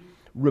truly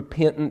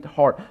repentant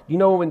heart. You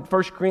know, in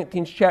 1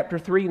 Corinthians chapter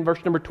 3 and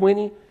verse number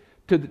 20,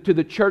 to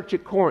the church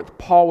at Corinth,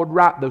 Paul would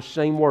write those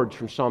same words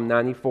from Psalm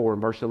 94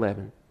 and verse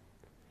 11.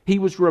 He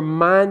was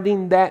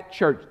reminding that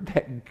church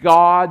that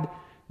God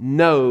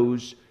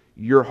knows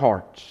your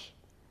hearts.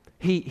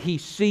 He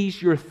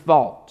sees your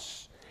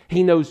thoughts.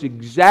 He knows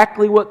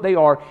exactly what they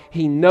are.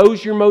 He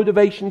knows your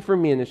motivation for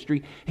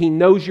ministry. He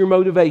knows your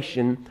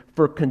motivation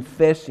for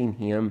confessing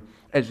Him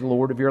as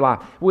Lord of your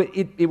life.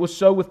 It was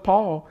so with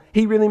Paul.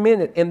 He really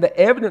meant it. And the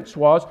evidence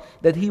was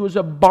that he was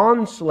a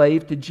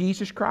bondslave to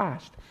Jesus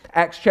Christ.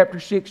 Acts chapter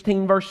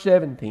 16, verse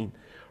 17.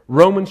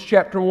 Romans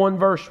chapter 1,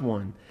 verse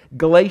 1.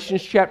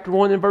 Galatians chapter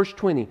 1 and verse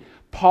 20.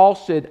 Paul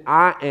said,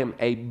 I am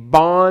a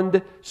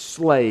bond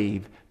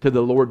slave to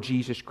the Lord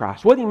Jesus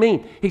Christ. What do you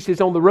mean? He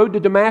says, on the road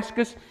to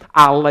Damascus,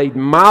 I laid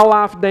my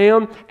life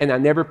down and I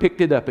never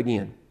picked it up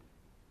again.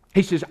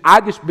 He says, I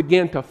just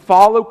began to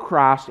follow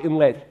Christ and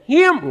let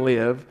Him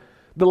live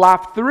the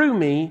life through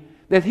me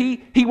that He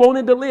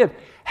wanted to live.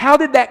 How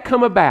did that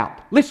come about?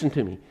 Listen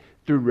to me.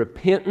 Through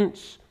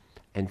repentance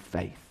and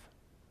faith.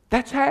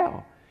 That's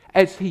how.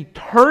 As he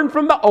turned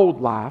from the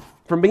old life,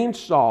 from being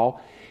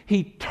Saul,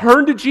 he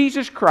turned to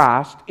Jesus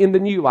Christ in the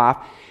new life.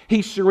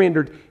 He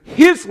surrendered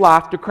his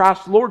life to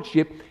Christ's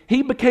lordship.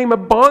 He became a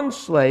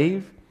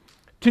bondslave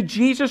to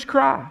Jesus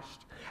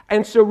Christ.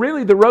 And so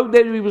really the road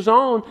that he was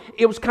on,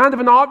 it was kind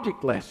of an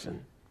object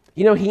lesson.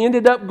 You know, he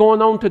ended up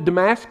going on to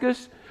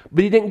Damascus,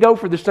 but he didn't go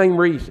for the same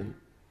reason.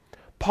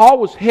 Paul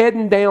was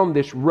heading down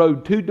this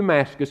road to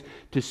Damascus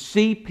to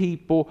see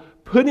people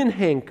put in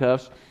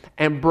handcuffs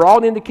and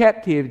brought into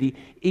captivity,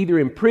 either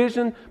in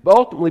prison, but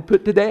ultimately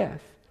put to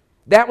death.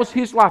 That was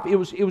his life. It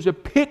was a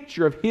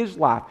picture of his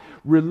life.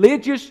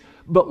 Religious,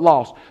 but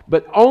lost.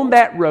 But on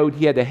that road,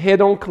 he had a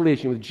head-on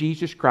collision with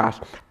Jesus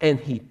Christ, and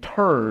he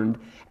turned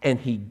and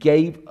he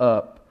gave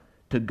up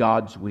to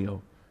God's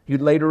will. He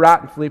would later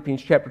write in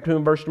Philippians chapter 2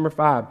 and verse number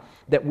 5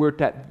 that we're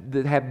to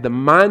have the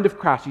mind of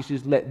Christ. He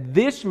says, let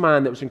this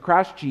mind that was in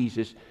Christ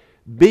Jesus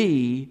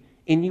be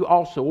in you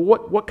also.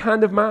 Well, what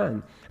kind of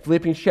mind?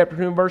 Philippians chapter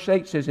 2 and verse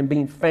 8 says, and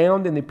being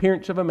found in the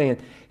appearance of a man,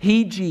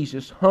 he,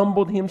 Jesus,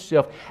 humbled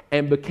himself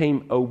and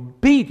became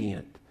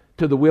obedient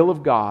to the will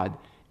of God,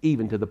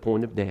 even to the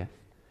point of death.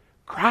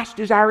 Christ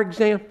is our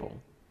example.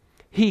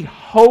 He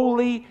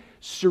wholly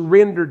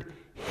surrendered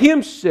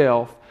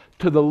himself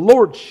to the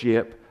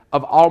lordship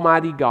of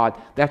Almighty God.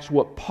 That's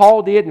what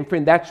Paul did, and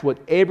friend, that's what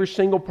every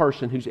single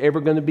person who's ever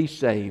going to be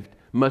saved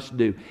must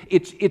do.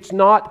 It's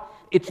not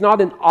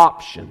an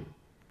option.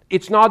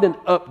 It's not an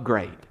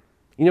upgrade.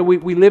 You know,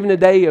 we live in a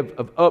day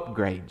of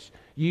upgrades.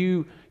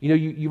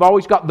 You've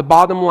always got the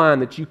bottom line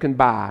that you can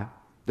buy.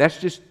 That's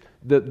just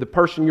the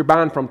person you're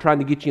buying from trying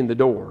to get you in the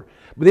door.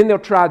 But then they'll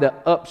try to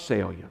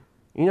upsell you.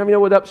 You know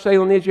what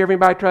upselling is?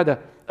 Everybody try to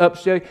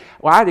upsell you?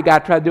 Well, I had a guy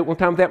try to do it one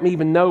time without me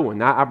even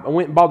knowing. I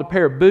went and bought a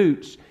pair of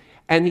boots,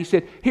 and he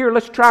said, here,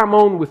 let's try them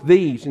on with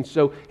these. And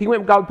so he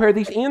went and got a pair of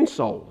these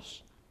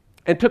insoles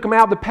and took them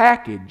out of the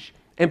package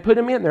and put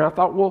them in there. I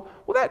thought, well,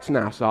 that's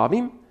nice of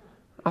him.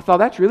 I thought,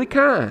 that's really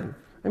kind.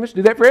 I must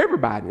do that for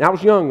everybody. And I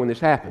was young when this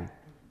happened.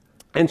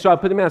 And so I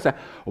put them in. I said,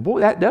 well,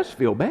 boy, that does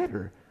feel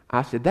better.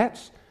 I said,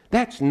 that's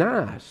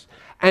nice.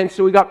 And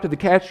so we got to the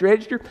cash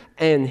register,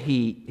 and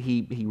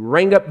he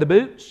rang up the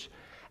boots,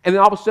 and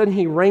then all of a sudden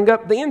he rang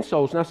up the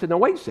insoles. And I said, now,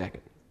 wait a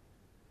second.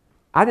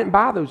 I didn't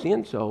buy those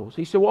insoles.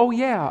 He said, well, oh,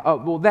 yeah,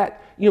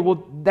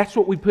 that's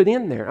what we put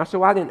in there. I said,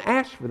 well, I didn't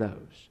ask for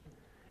those.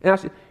 And I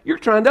said, you're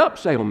trying to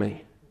upsell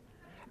me.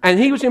 And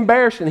he was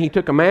embarrassed, and he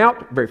took them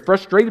out, very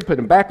frustrated, put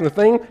them back in the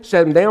thing,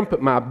 set them down, put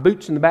my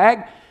boots in the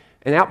bag,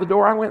 and out the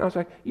door I went. And I was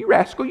like, you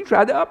rascal, you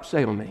tried to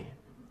upsell me.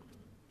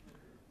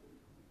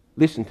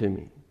 Listen to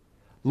me.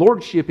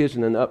 Lordship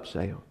isn't an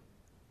upsell.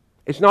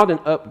 It's not an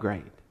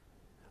upgrade.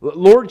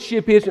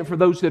 Lordship isn't for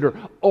those that are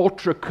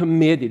ultra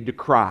committed to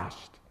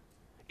Christ.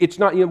 It's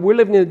not, we're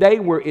living in a day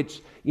where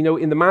it's,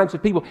 in the minds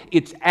of people,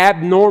 it's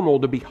abnormal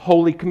to be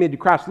wholly committed to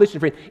Christ. Listen,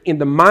 friend, in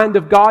the mind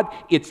of God,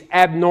 it's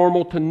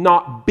abnormal to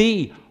not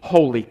be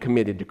wholly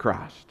committed to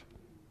Christ.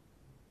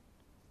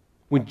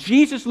 When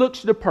Jesus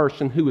looks at a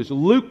person who is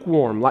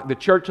lukewarm, like the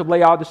church of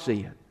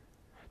Laodicea,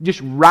 just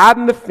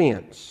riding the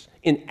fence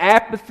in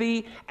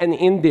apathy and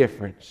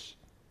indifference,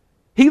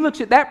 He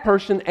looks at that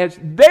person as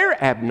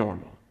they're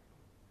abnormal,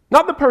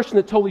 not the person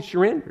that's wholly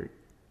surrendered.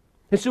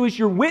 And so as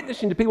you're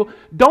witnessing to people,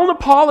 don't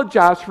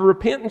apologize for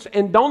repentance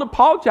and don't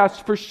apologize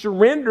for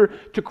surrender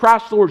to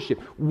Christ's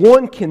Lordship.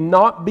 One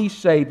cannot be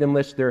saved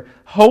unless they're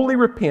wholly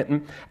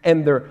repentant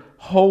and they're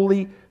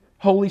wholly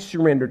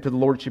surrendered to the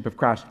Lordship of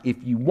Christ.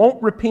 If you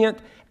won't repent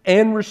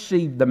and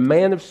receive the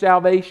man of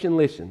salvation,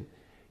 listen,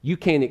 you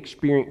can't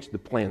experience the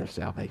plan of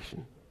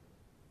salvation.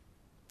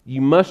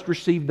 You must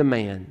receive the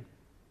man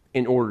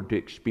in order to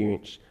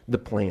experience the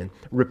plan.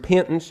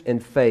 Repentance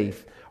and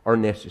faith are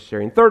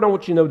necessary. And third, I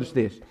want you to notice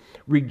this.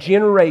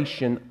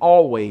 Regeneration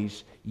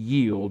always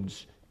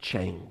yields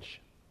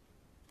change.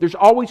 There's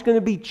always going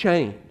to be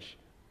change.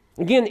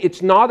 Again,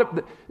 it's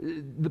not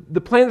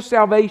the plan of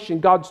salvation,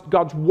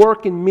 God's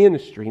work in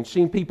ministry and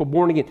seeing people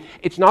born again.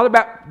 It's not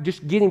about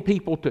just getting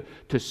people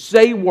to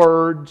say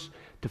words,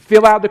 to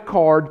fill out a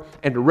card,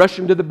 and to rush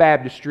them to the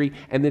baptistry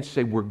and then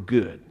say, we're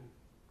good.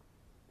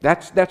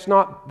 That's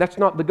not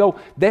the goal.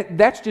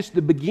 That's just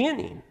the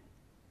beginning.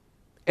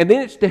 And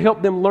then it's to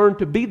help them learn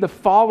to be the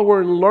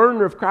follower and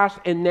learner of Christ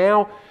and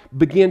now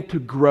begin to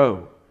grow.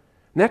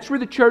 And that's where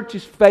the church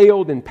has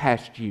failed in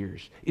past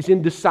years, is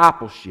in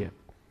discipleship.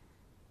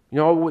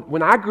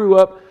 When I grew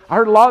up, I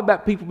heard a lot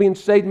about people being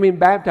saved and being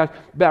baptized,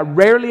 but I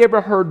rarely ever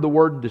heard the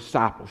word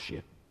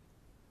discipleship.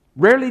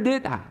 Rarely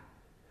did I.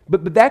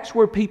 But that's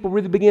where people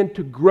really begin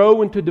to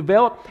grow and to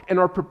develop and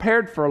are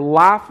prepared for a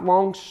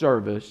lifelong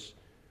service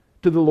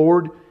to the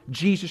Lord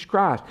Jesus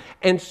Christ.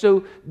 And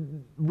so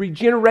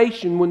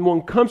regeneration, when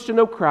one comes to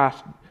know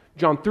Christ,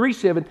 John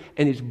 3:7,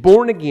 and is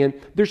born again,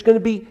 there's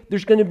going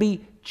to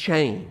be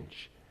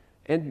change.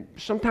 And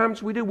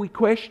sometimes we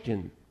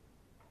question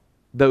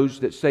those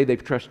that say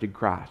they've trusted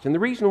Christ. And the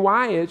reason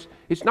why is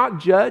it's not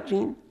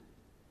judging.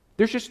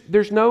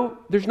 There's no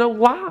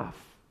life.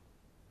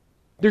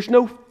 There's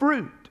no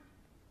fruit.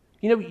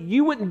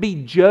 You wouldn't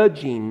be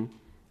judging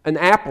an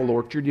apple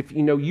orchard if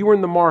you were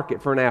in the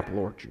market for an apple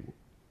orchard.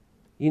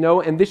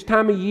 And this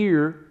time of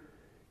year,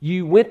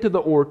 you went to the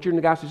orchard and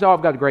the guy says,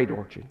 I've got a great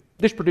orchard.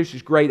 This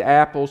produces great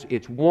apples.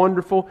 It's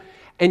wonderful.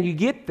 And you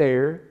get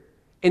there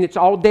and it's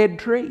all dead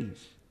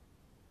trees.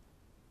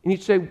 And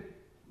you'd say,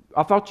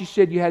 I thought you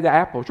said you had the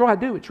apples. Oh, I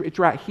do. It's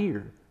right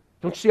here.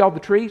 Don't you see all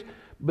the trees?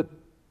 But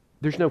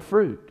there's no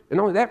fruit. And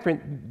only that,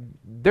 friend,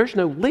 there's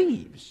no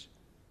leaves.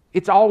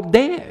 It's all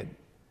dead.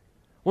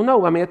 Well,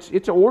 no, it's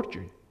an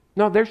orchard.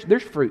 No,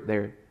 there's fruit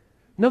there.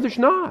 No, there's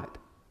not.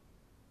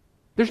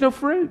 There's no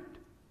fruit.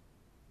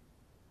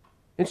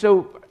 And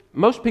so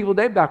most people,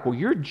 they'd be like, well,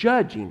 you're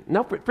judging.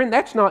 No, friend,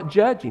 that's not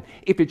judging.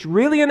 If it's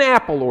really an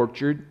apple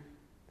orchard,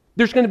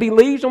 there's going to be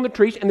leaves on the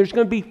trees and there's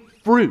going to be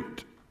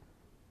fruit.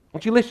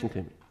 Won't you listen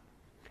to me?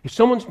 If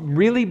someone's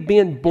really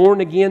been born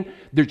again,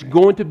 there's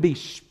going to be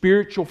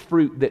spiritual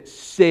fruit that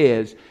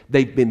says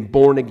they've been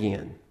born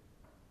again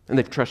and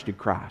they've trusted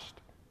Christ.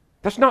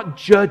 That's not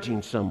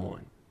judging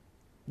someone.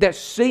 That's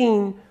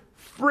seeing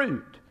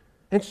fruit.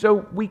 And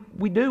so we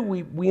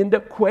end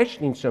up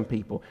questioning some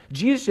people.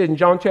 Jesus said in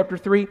John chapter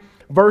 3,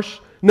 verse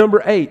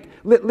number 8,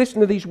 listen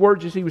to these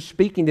words as he was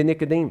speaking to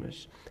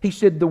Nicodemus. He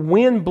said, the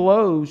wind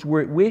blows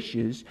where it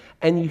wishes,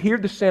 and you hear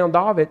the sound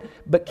of it,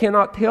 but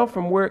cannot tell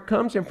from where it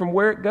comes and from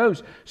where it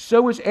goes.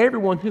 So is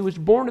everyone who is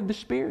born of the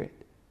Spirit.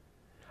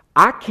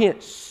 I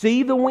can't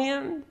see the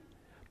wind,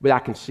 but I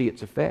can see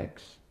its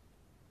effects.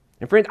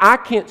 And friend, I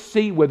can't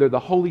see whether the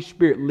Holy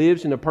Spirit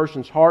lives in a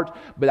person's heart,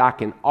 but I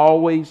can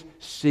always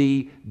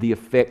see the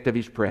effect of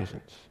His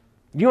presence.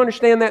 Do you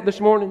understand that this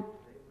morning?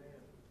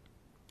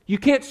 You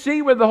can't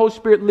see whether the Holy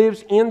Spirit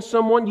lives in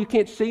someone. You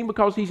can't see Him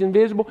because He's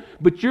invisible,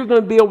 but you're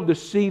going to be able to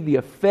see the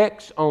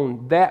effects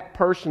on that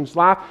person's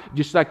life,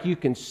 just like you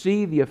can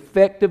see the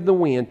effect of the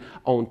wind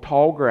on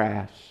tall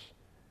grass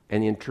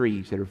and in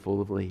trees that are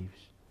full of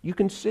leaves. You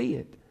can see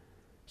it.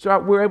 So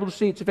we're able to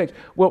see its effects.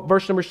 Well,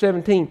 verse number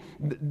 17,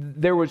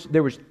 there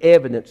was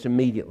evidence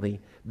immediately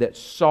that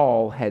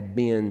Saul had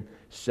been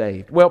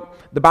saved. Well,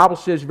 the Bible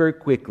says very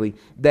quickly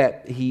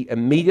that he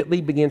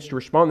immediately begins to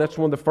respond. That's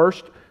one of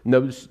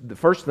the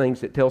first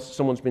things that tells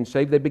someone's been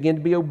saved. They begin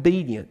to be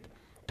obedient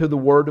to the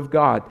Word of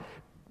God.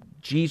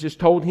 Jesus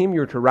told him,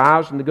 you're to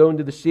rise and to go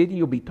into the city.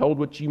 You'll be told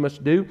what you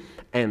must do.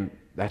 And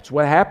that's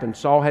what happened.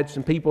 Saul had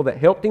some people that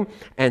helped him,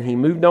 and he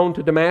moved on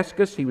to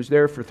Damascus. He was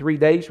there for 3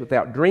 days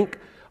without drink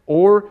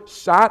or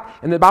sight.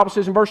 And the Bible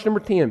says in verse number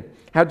 10,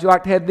 how'd you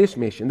like to have this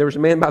mission? There was a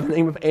man by the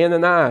name of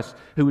Ananias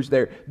who was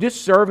there,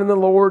 just serving the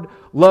Lord,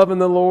 loving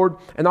the Lord.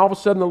 And all of a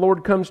sudden the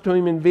Lord comes to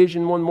him in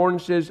vision one morning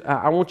and says,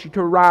 I want you to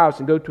arise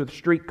and go to a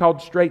street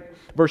called Straight,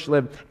 verse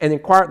 11, and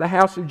inquire at the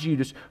house of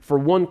Judas for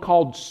one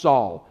called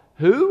Saul.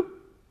 Who?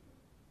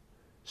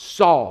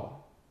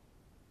 Saul.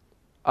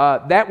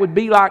 That would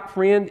be like,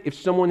 friend, if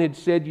someone had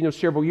said,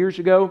 several years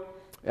ago,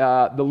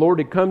 the Lord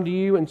had come to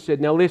you and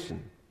said, now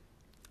listen,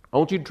 I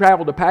want you to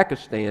travel to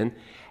Pakistan,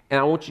 and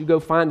I want you to go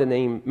find a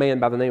man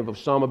by the name of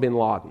Osama bin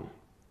Laden.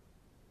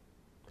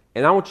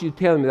 And I want you to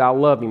tell him that I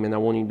love him and I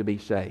want him to be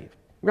saved.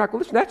 You're like, well,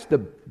 listen, that's the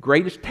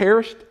greatest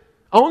terrorist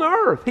on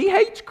earth. He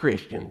hates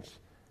Christians.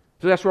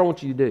 So that's what I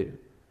want you to do.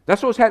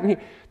 That's what's happening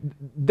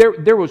here.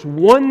 There was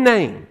one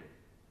name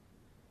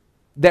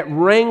that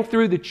rang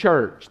through the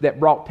church that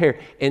brought terror,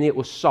 and it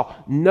was Saul.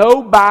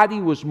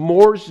 Nobody was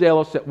more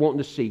zealous at wanting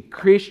to see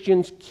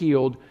Christians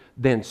killed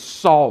than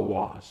Saul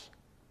was.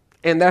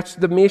 And that's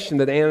the mission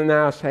that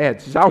Ananias had.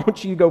 He says, I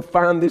want you to go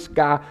find this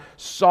guy,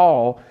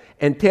 Saul,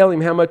 and tell him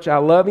how much I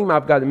love him.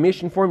 I've got a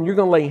mission for him. You're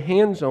going to lay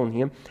hands on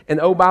him. And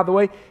oh, by the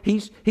way,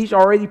 he's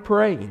already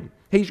praying.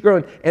 He's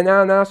growing. And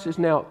Ananias says,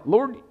 now,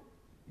 Lord,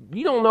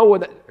 you don't know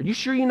are you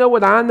sure you know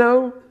what I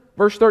know?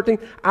 Verse 13,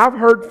 I've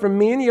heard from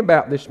many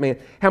about this man,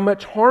 how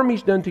much harm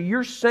he's done to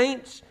your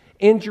saints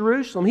in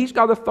Jerusalem. He's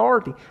got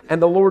authority.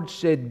 And the Lord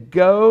said,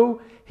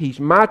 go. He's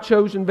my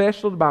chosen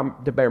vessel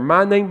to bear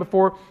my name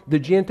before the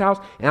Gentiles.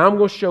 And I'm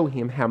going to show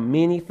him how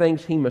many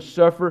things he must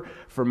suffer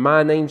for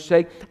my name's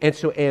sake. And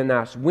so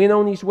Ananias went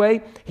on his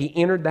way. He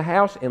entered the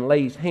house and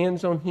laid his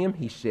hands on him.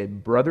 He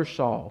said, Brother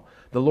Saul,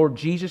 the Lord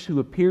Jesus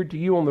who appeared to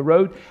you on the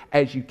road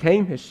as you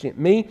came has sent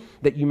me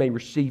that you may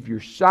receive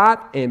your sight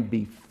and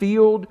be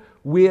filled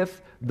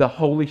with the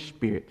Holy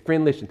Spirit.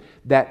 Friend, listen,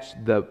 that's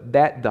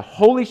the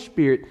Holy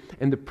Spirit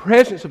and the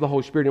presence of the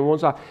Holy Spirit in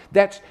one's life.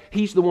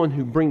 He's the one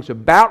who brings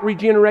about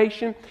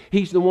regeneration.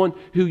 He's the one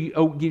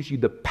who gives you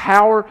the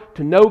power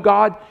to know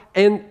God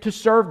and to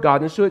serve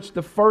God. And so it's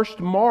the first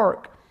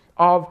mark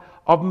of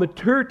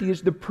maturity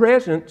is the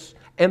presence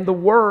and the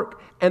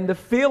work and the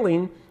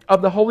filling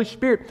of the Holy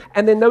Spirit.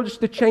 And then notice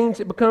the change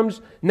it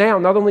becomes now.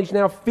 Not only is he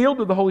now filled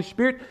with the Holy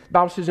Spirit, the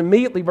Bible says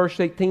immediately, verse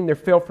 18, there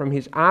fell from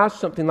his eyes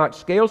something like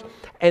scales,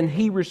 and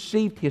he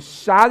received his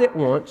sight at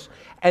once,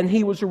 and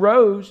he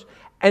arose,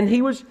 and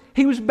he was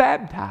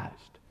baptized.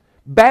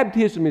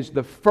 Baptism is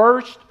the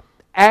first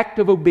act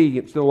of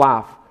obedience in the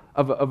life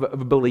of a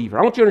believer.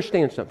 I want you to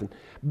understand something.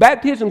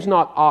 Baptism is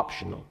not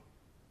optional.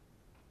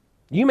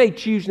 You may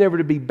choose never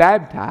to be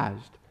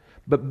baptized,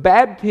 but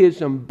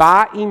baptism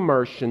by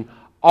immersion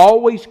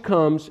always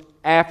comes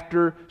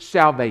after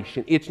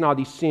salvation. It's not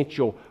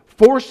essential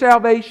for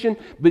salvation,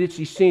 but it's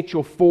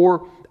essential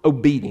for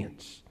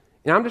obedience.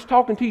 And I'm just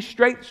talking to you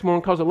straight this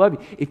morning because I love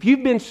you. If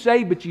you've been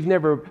saved but you've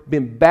never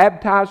been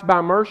baptized by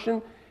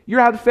immersion,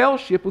 you're out of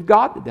fellowship with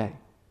God today.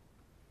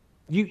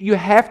 You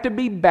have to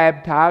be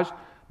baptized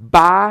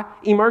by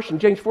immersion.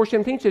 James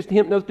 4:17 says, to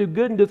him that doth do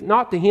good and doth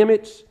not, to him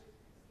it's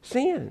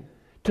sin.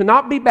 To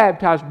not be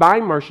baptized by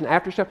immersion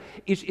after salvation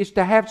is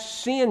to have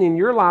sin in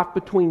your life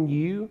between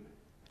you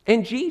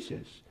and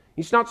Jesus.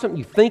 It's not something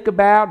you think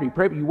about or you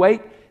pray, but you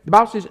wait. The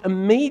Bible says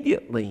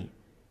immediately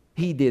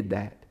he did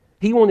that.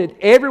 He wanted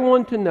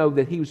everyone to know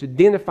that he was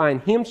identifying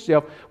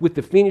himself with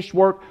the finished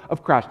work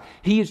of Christ.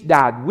 He has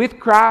died with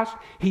Christ.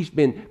 He's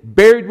been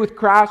buried with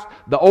Christ.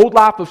 The old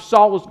life of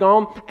Saul is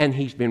gone, and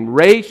he's been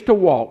raised to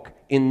walk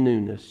in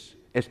newness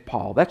as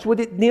Paul. That's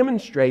what it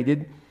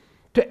demonstrated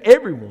to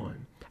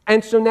everyone.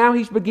 And so now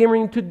he's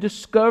beginning to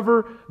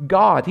discover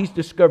God. He's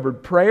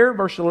discovered prayer,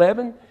 verse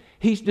 11.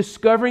 He's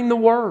discovering the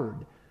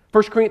Word.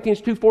 1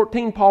 Corinthians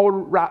 2:14, Paul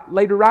would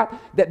later write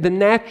that the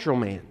natural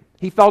man,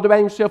 he thought about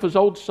himself as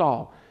old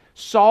Saul.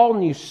 Saul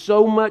knew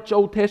so much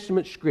Old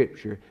Testament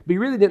Scripture, but he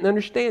really didn't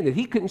understand it.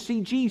 He couldn't see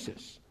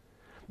Jesus.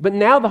 But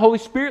now the Holy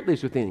Spirit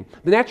lives within him.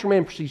 The natural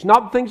man perceives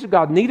not the things of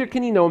God, neither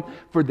can he know them,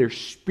 for they're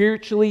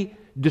spiritually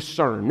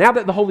discerned. Now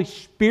that the Holy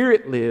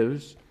Spirit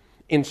lives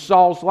in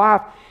Saul's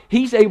life,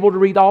 he's able to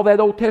read all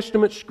that Old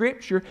Testament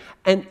Scripture,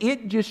 and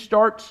it just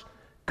starts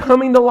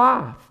coming to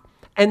life.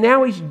 And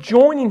now he's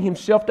joining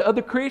himself to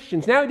other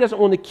Christians. Now he doesn't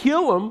want to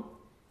kill them.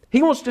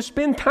 He wants to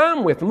spend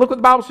time with them. Look what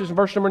the Bible says in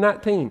verse number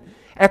 19.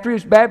 After he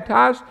was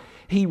baptized,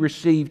 he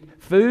received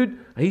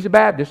food. He's a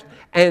Baptist.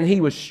 And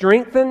he was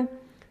strengthened.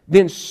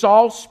 Then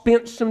Saul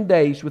spent some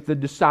days with the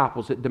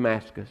disciples at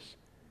Damascus.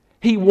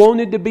 He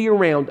wanted to be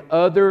around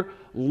other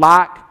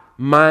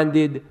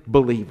like-minded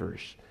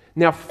believers.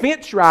 Now,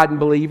 fence-riding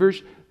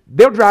believers,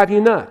 they'll drive you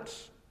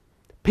nuts.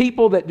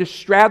 People that just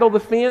straddle the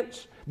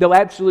fence, they'll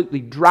absolutely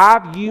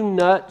drive you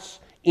nuts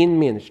in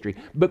ministry.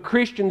 But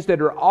Christians that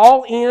are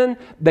all in,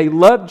 they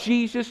love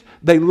Jesus,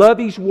 they love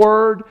His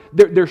Word,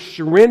 they're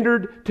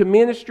surrendered to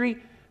ministry.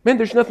 Man,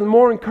 there's nothing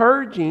more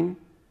encouraging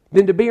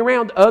than to be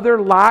around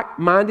other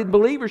like-minded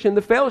believers in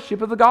the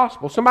fellowship of the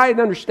gospel. Somebody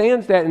that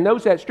understands that and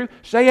knows that's true,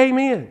 say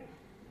amen.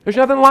 There's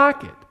nothing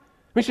like it.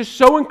 I mean, it's just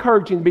so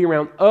encouraging to be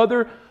around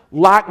other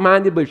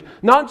like-minded believers.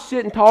 Not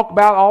sit and talk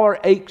about all our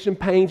aches and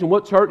pains and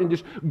what's hurting and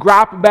just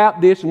gripe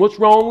about this and what's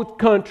wrong with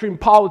country and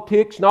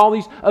politics and all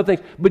these other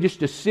things, but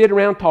just to sit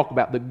around and talk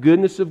about the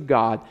goodness of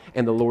God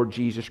and the Lord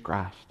Jesus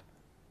Christ.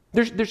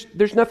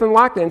 There's nothing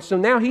like that. And so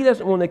now he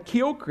doesn't want to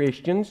kill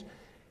Christians.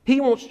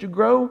 He wants to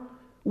grow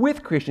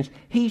with Christians.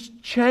 He's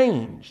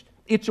changed.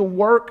 It's a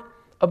work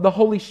of the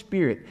Holy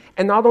Spirit.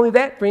 And not only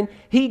that, friend,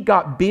 he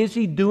got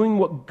busy doing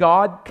what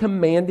God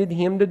commanded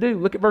him to do.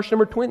 Look at verse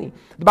number 20.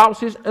 The Bible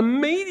says,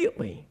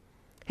 immediately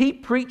he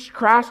preached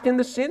Christ in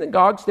the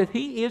synagogues, that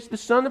he is the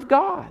Son of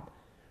God.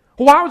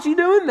 Why was he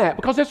doing that?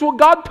 Because that's what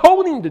God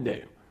told him to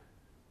do.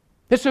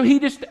 And so he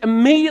just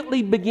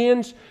immediately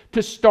begins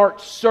to start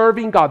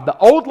serving God. The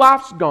old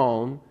life's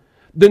gone.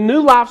 The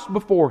new life's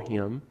before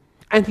him.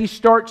 And he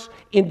starts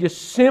in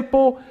just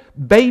simple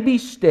baby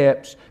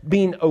steps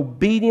being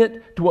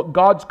obedient to what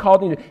God's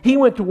called him to do. He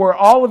went to where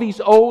all of his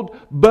old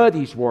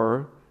buddies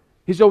were,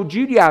 his old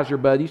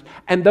Judaizer buddies,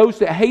 and those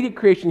that hated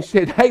Christians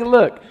said, hey,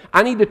 look,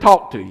 I need to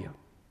talk to you.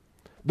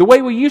 The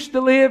way we used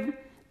to live,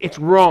 it's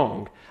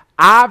wrong.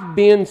 I've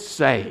been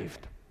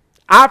saved.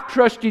 I've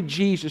trusted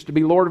Jesus to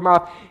be Lord of my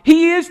life.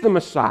 He is the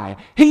Messiah.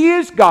 He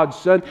is God's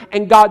Son.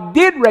 And God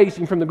did raise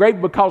him from the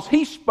grave because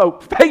he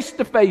spoke face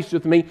to face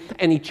with me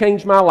and he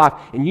changed my life.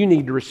 And you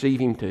need to receive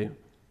him too.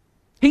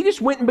 He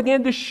just went and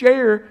began to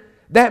share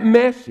that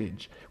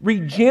message.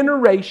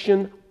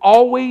 Regeneration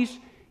always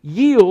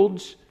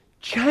yields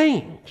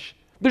change.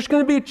 There's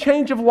going to be a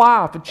change of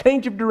life, a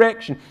change of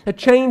direction, a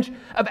change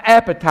of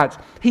appetites.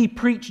 He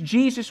preached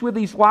Jesus with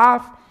his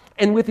life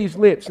and with his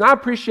lips. And I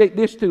appreciate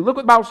this too. Look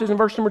what the Bible says in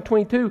verse number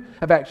 22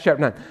 of Acts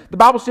chapter 9. The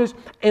Bible says,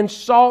 and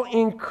Saul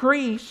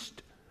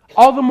increased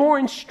all the more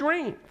in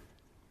strength.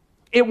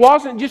 It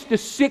wasn't just a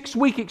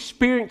 6-week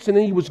experience and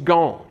then he was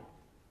gone.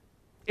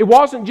 It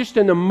wasn't just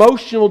an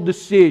emotional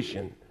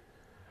decision.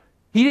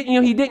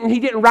 He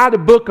didn't write a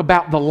book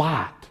about the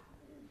light.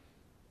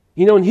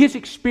 In his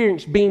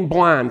experience being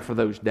blind for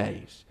those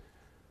days.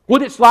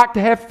 What it's like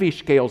to have fish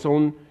scales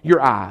on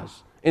your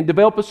eyes and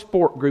develop a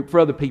sport group for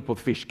other people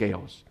with fish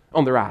scales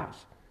on their eyes.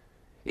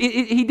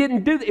 He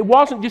didn't do that. It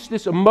wasn't just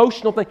this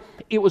emotional thing.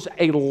 It was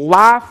a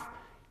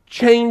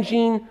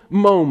life-changing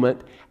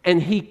moment,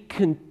 and he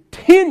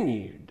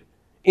continued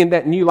in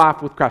that new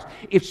life with Christ.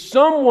 If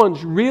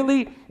someone's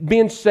really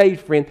been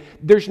saved, friend,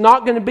 there's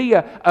not going to be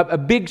a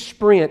big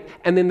sprint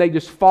and then they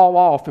just fall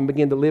off and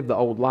begin to live the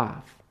old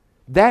life.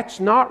 That's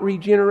not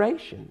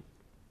regeneration.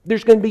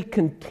 There's going to be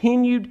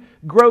continued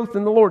growth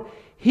in the Lord.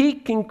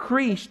 He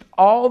increased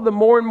all the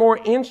more and more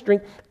in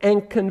strength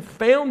and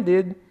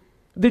confounded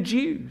the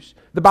Jews.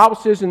 The Bible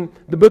says in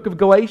the book of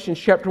Galatians,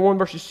 chapter 1,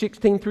 verses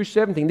 16 through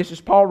 17, this is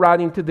Paul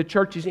writing to the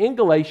churches in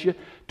Galatia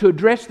to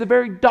address the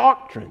very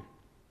doctrine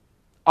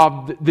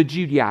of the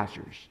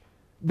Judaizers.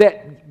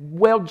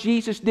 That,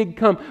 Jesus did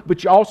come,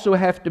 but you also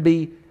have to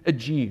be a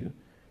Jew.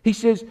 He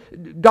says,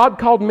 God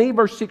called me,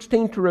 verse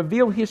 16, to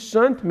reveal His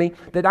Son to me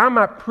that I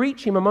might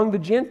preach Him among the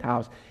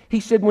Gentiles. He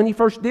said, when He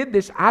first did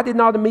this, I did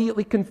not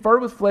immediately confer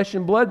with flesh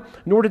and blood,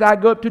 nor did I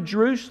go up to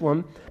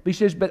Jerusalem. But He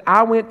says, but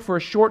I went for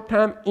a short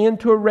time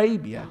into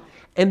Arabia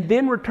and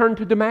then returned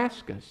to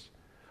Damascus.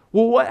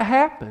 Well, what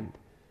happened?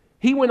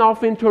 He went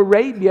off into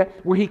Arabia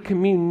where he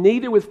communed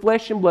neither with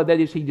flesh and blood. That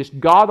is, he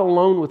just God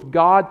alone with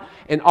God,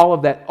 and all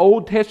of that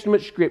Old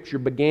Testament Scripture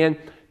began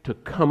to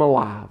come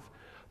alive.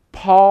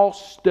 Paul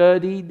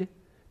studied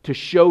to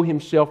show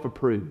himself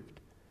approved.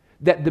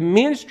 That the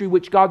ministry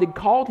which God had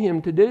called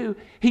him to do,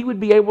 he would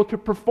be able to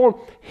perform.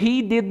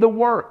 He did the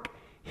work.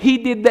 He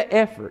did the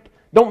effort.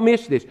 Don't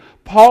miss this.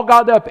 Paul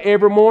got up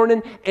every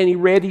morning and he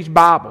read his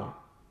Bible.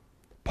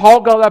 Paul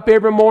got up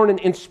every morning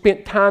and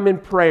spent time in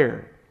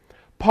prayer.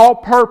 Paul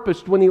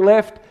purposed when he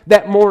left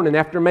that morning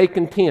after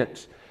making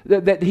tents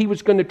that he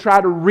was going to try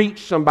to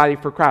reach somebody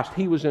for Christ.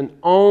 He was an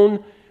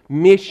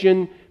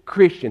on-mission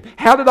Christian.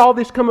 How did all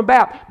this come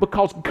about?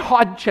 Because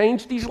God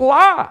changed his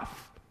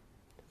life.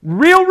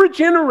 Real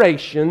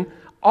regeneration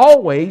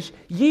always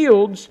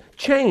yields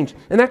change.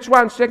 And that's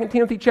why in 2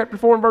 Timothy chapter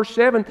 4 and verse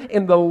 7,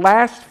 in the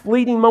last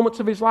fleeting moments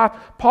of his life,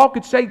 Paul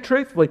could say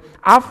truthfully,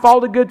 I've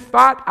fought a good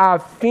fight,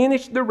 I've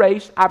finished the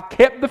race, I've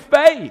kept the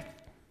faith.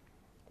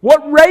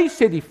 What race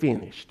had he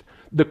finished?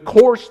 The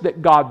course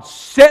that God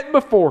set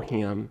before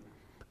him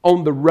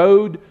on the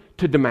road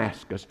to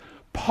Damascus.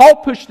 Paul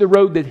pushed the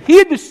road that he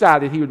had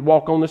decided he would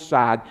walk on the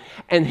side,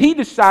 and he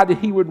decided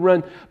he would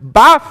run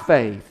by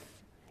faith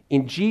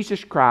in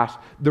Jesus Christ,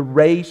 the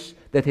race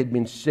that had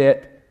been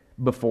set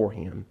before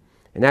him.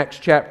 In Acts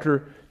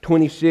chapter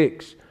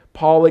 26,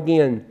 Paul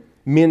again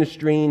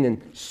ministering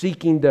and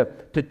seeking to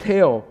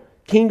tell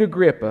King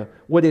Agrippa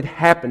what had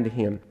happened to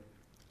him.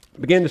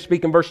 Began to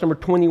speak in verse number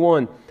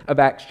 21 of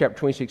Acts chapter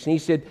 26. And he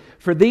said,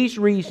 for these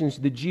reasons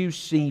the Jews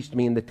seized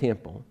me in the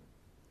temple.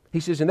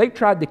 He says, and they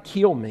tried to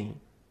kill me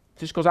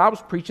just because I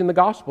was preaching the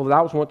gospel that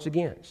I was once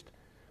against.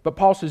 But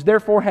Paul says,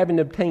 therefore, having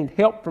obtained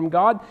help from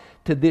God,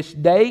 to this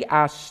day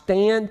I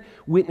stand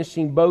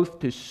witnessing both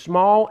to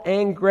small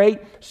and great,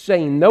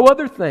 saying no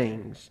other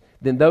things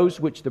than those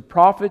which the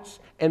prophets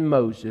and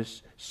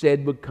Moses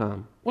said would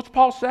come. What's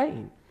Paul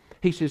saying?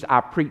 He says,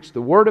 I preached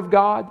the Word of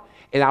God,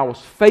 and I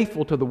was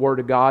faithful to the Word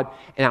of God,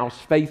 and I was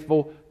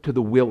faithful to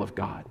the will of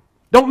God.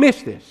 Don't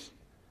miss this.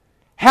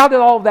 How did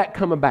all of that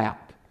come about?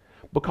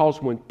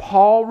 Because when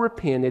Paul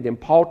repented and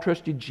Paul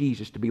trusted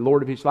Jesus to be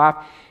Lord of his life,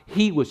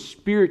 he was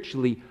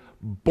spiritually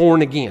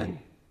born again.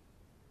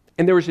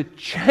 And there was a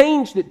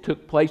change that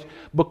took place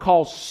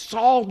because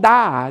Saul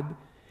died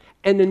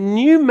and a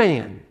new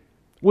man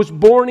was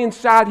born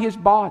inside his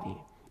body.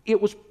 It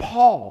was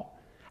Paul.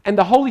 And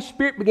the Holy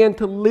Spirit began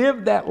to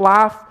live that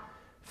life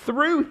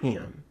through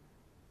him.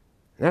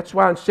 And that's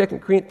why in 2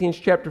 Corinthians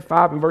chapter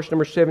 5 and verse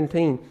number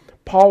 17,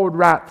 Paul would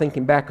write,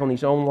 thinking back on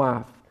his own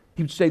life.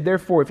 He would say,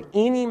 therefore, if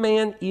any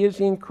man is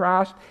in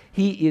Christ,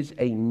 he is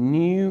a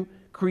new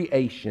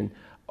creation.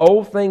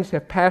 Old things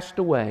have passed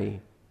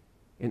away,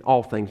 and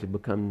all things have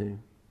become new.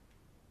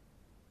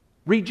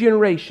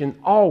 Regeneration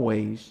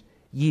always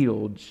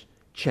yields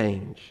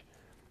change.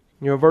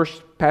 You know, a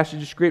verse,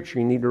 passage of Scripture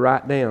you need to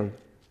write down.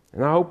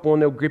 And I hope one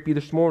will grip you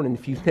this morning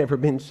if you've never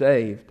been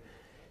saved.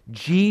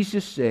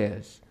 Jesus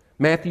says,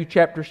 Matthew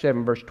chapter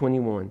 7, verse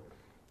 21.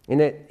 And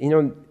that, you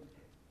know,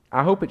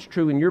 I hope it's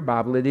true in your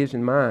Bible. It is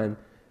in mine.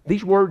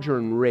 These words are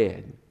in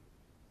red.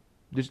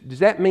 Does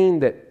that mean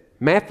that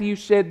Matthew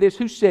said this?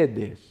 Who said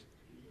this?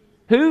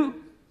 Who?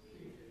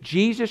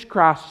 Jesus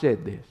Christ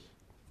said this.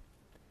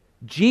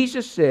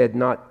 Jesus said,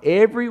 not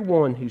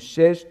everyone who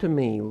says to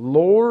me,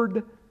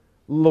 Lord,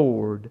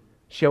 Lord,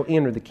 shall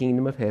enter the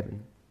kingdom of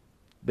heaven,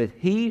 but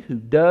he who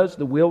does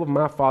the will of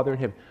my Father in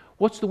heaven.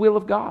 What's the will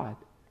of God?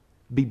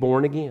 Be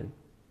born again.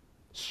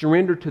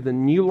 Surrender to the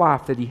new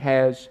life that He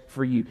has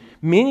for you.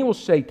 Many will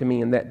say to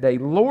me in that day,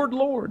 Lord,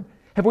 Lord,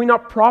 have we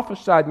not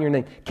prophesied in your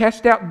name,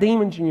 cast out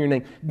demons in your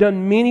name,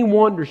 done many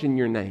wonders in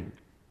your name?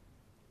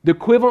 The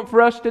equivalent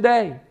for us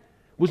today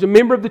was a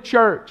member of the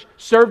church,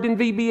 served in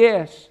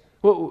VBS,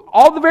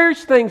 all the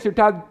various things that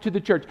are tied to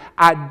the church.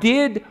 I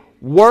did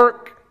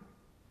work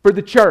for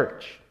the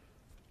church.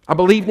 I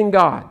believed in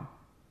God.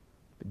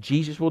 But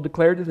Jesus will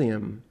declare to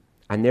them,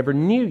 I never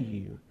knew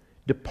you.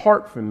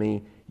 Depart from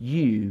me,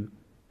 you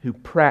who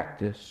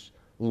practice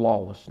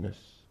lawlessness.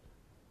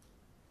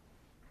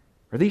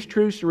 Are these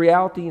truths a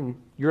reality in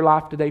your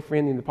life today,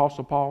 friend, in the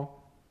Apostle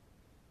Paul?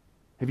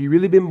 Have you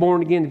really been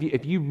born again?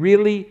 Have you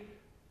really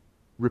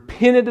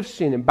repented of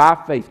sin and by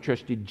faith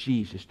trusted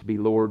Jesus to be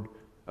Lord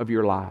of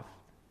your life?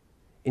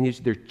 And is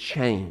there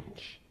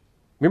change?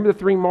 Remember the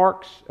 3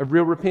 marks of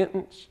real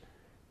repentance?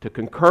 To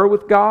concur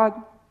with God,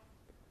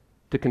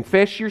 to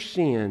confess your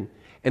sin,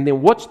 and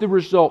then what's the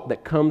result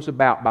that comes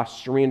about by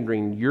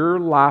surrendering your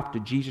life to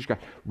Jesus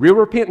Christ? Real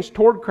repentance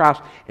toward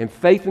Christ and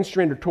faith and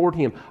surrender toward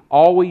Him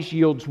always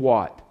yields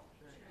what?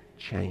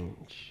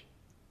 Change.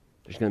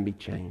 There's going to be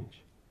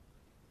change.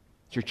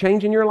 Is there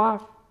change in your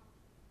life?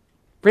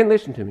 Friend,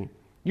 listen to me.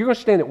 You're going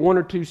to stand at 1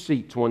 or 2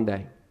 seats one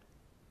day.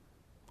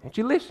 Won't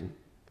you listen?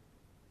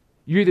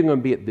 You're either going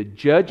to be at the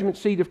judgment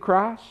seat of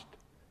Christ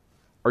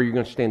or you're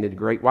going to stand at the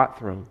great white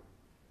throne.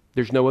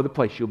 There's no other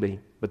place you'll be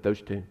but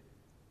those two.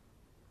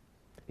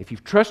 If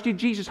you've trusted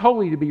Jesus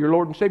wholly to be your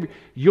Lord and Savior,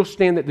 you'll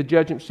stand at the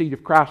judgment seat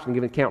of Christ and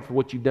give an account for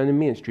what you've done in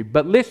ministry.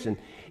 But listen,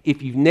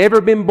 if you've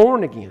never been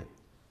born again,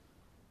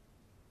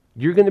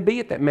 you're going to be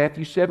at that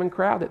Matthew 7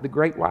 crowd at the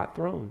great white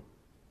throne.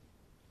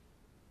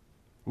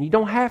 And you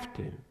don't have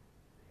to.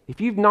 If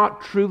you've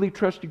not truly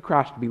trusted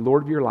Christ to be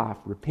Lord of your life,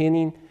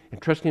 repenting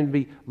and trusting Him to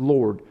be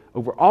Lord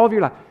over all of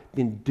your life,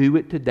 then do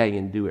it today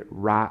and do it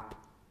right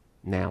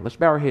now. Let's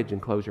bow our heads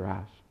and close our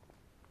eyes.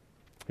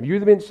 Have you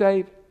really been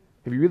saved?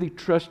 Have you really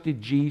trusted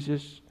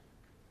Jesus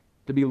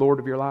to be Lord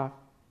of your life?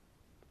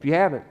 If you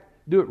haven't,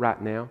 do it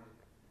right now.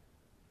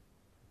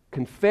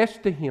 Confess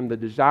to Him the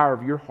desire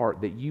of your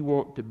heart that you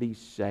want to be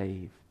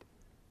saved.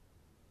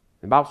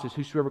 The Bible says,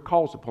 whosoever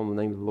calls upon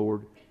the name of the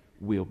Lord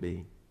will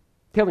be.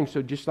 Tell Him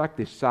so just like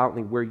this,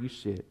 silently where you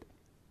sit.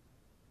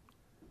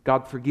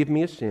 God, forgive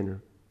me a sinner.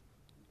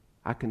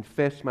 I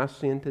confess my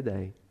sin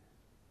today.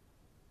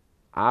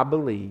 I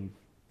believe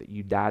that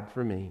you died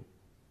for me.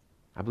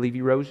 I believe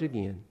you rose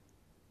again.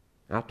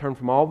 I turn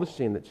from all the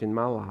sin that's in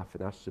my life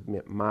and I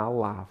submit my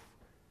life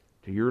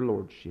to your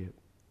Lordship.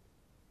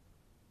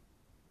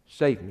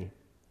 Save me.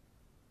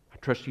 I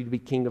trust you to be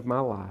King of my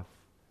life.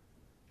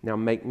 Now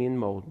make me and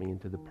mold me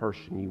into the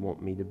person you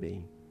want me to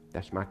be.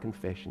 That's my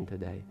confession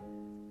today.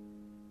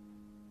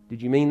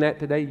 Did you mean that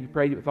today? You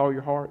prayed it with all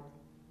your heart?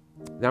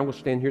 Now I'm going to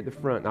stand here at the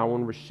front and I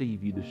want to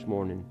receive you this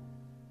morning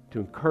to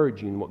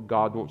encourage you in what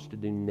God wants to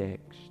do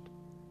next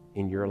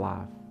in your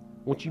life.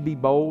 Won't you be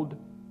bold?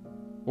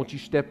 Won't you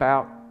step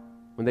out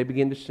when they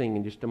begin to sing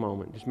in just a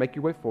moment? Just make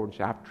your way forward and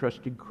say, I've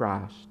trusted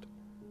Christ.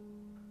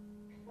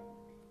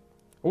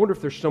 I wonder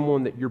if there's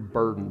someone that you're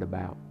burdened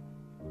about.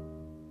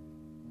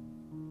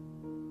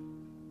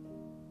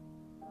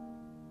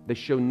 They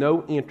show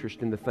no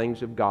interest in the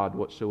things of God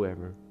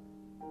whatsoever.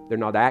 They're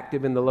not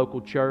active in the local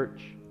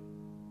church.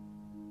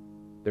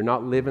 They're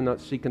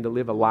not seeking to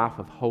live a life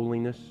of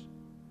holiness.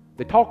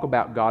 They talk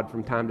about God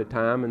from time to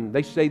time and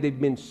they say they've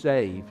been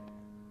saved.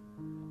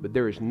 But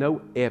there is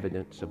no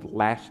evidence of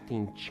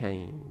lasting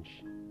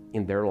change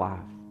in their life.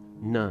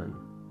 None.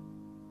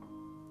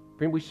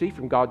 Friend, we see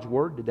from God's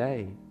Word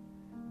today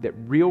that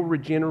real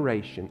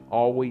regeneration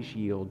always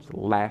yields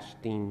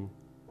lasting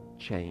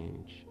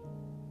change.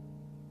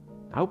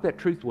 I hope that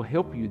truth will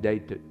help you today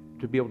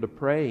to be able to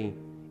pray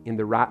in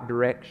the right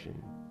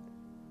direction.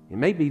 It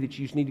may be that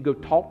you just need to go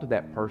talk to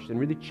that person,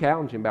 really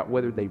challenge them about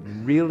whether they've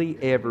really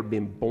ever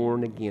been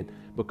born again,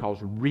 because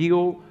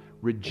real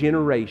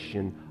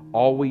regeneration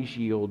always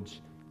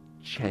yields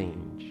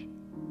change.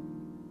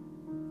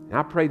 And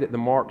I pray that the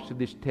marks of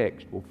this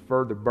text will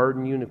further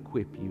burden you and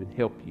equip you and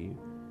help you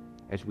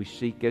as we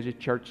seek as a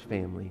church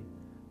family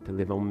to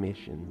live on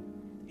mission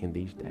in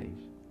these days.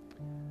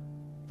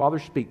 Father,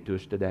 speak to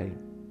us today.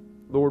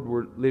 Lord,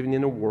 we're living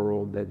in a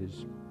world that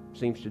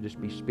seems to just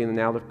be spinning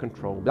out of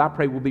control. But I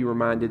pray we'll be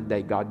reminded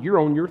today, God, you're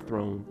on your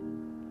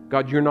throne.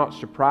 God, you're not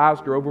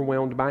surprised or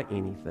overwhelmed by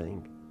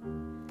anything.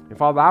 And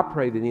Father, I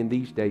pray that in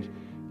these days,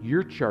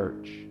 your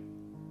church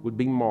would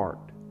be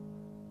marked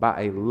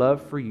by a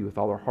love for you with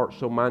all our heart,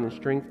 soul, mind, and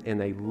strength,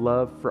 and a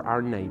love for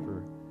our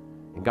neighbor.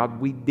 And God,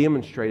 we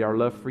demonstrate our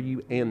love for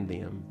you and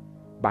them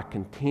by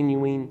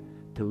continuing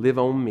to live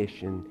on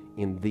mission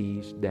in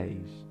these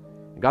days.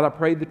 And God, I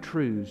pray the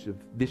truths of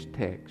this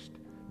text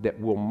that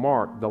will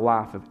mark the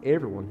life of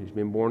everyone who's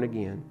been born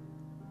again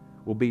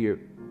will be a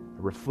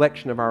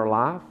reflection of our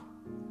life,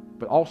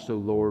 but also,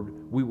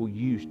 Lord, we will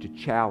use to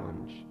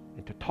challenge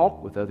and to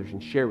talk with others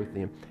and share with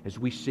them as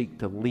we seek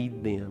to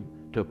lead them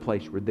to a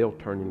place where they'll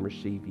turn and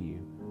receive you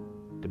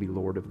to be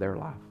Lord of their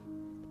life.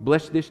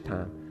 Bless this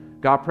time.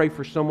 God, I pray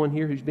for someone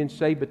here who's been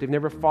saved, but they've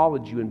never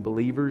followed you in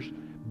believers'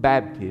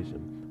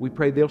 baptism. We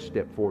pray they'll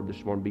step forward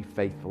this morning and be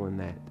faithful in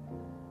that.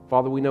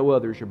 Father, we know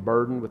others are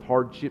burdened with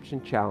hardships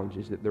and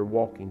challenges that they're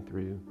walking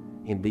through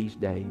in these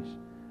days.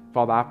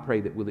 Father, I pray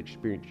that we'll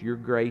experience your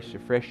grace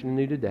afresh and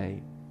anew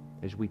today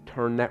as we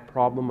turn that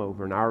problem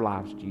over in our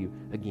lives to you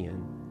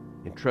again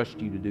and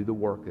trust you to do the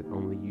work that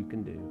only you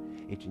can do.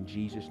 It's in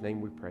Jesus' name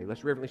we pray.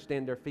 Let's reverently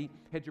stand to our feet.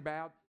 Heads are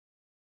bowed.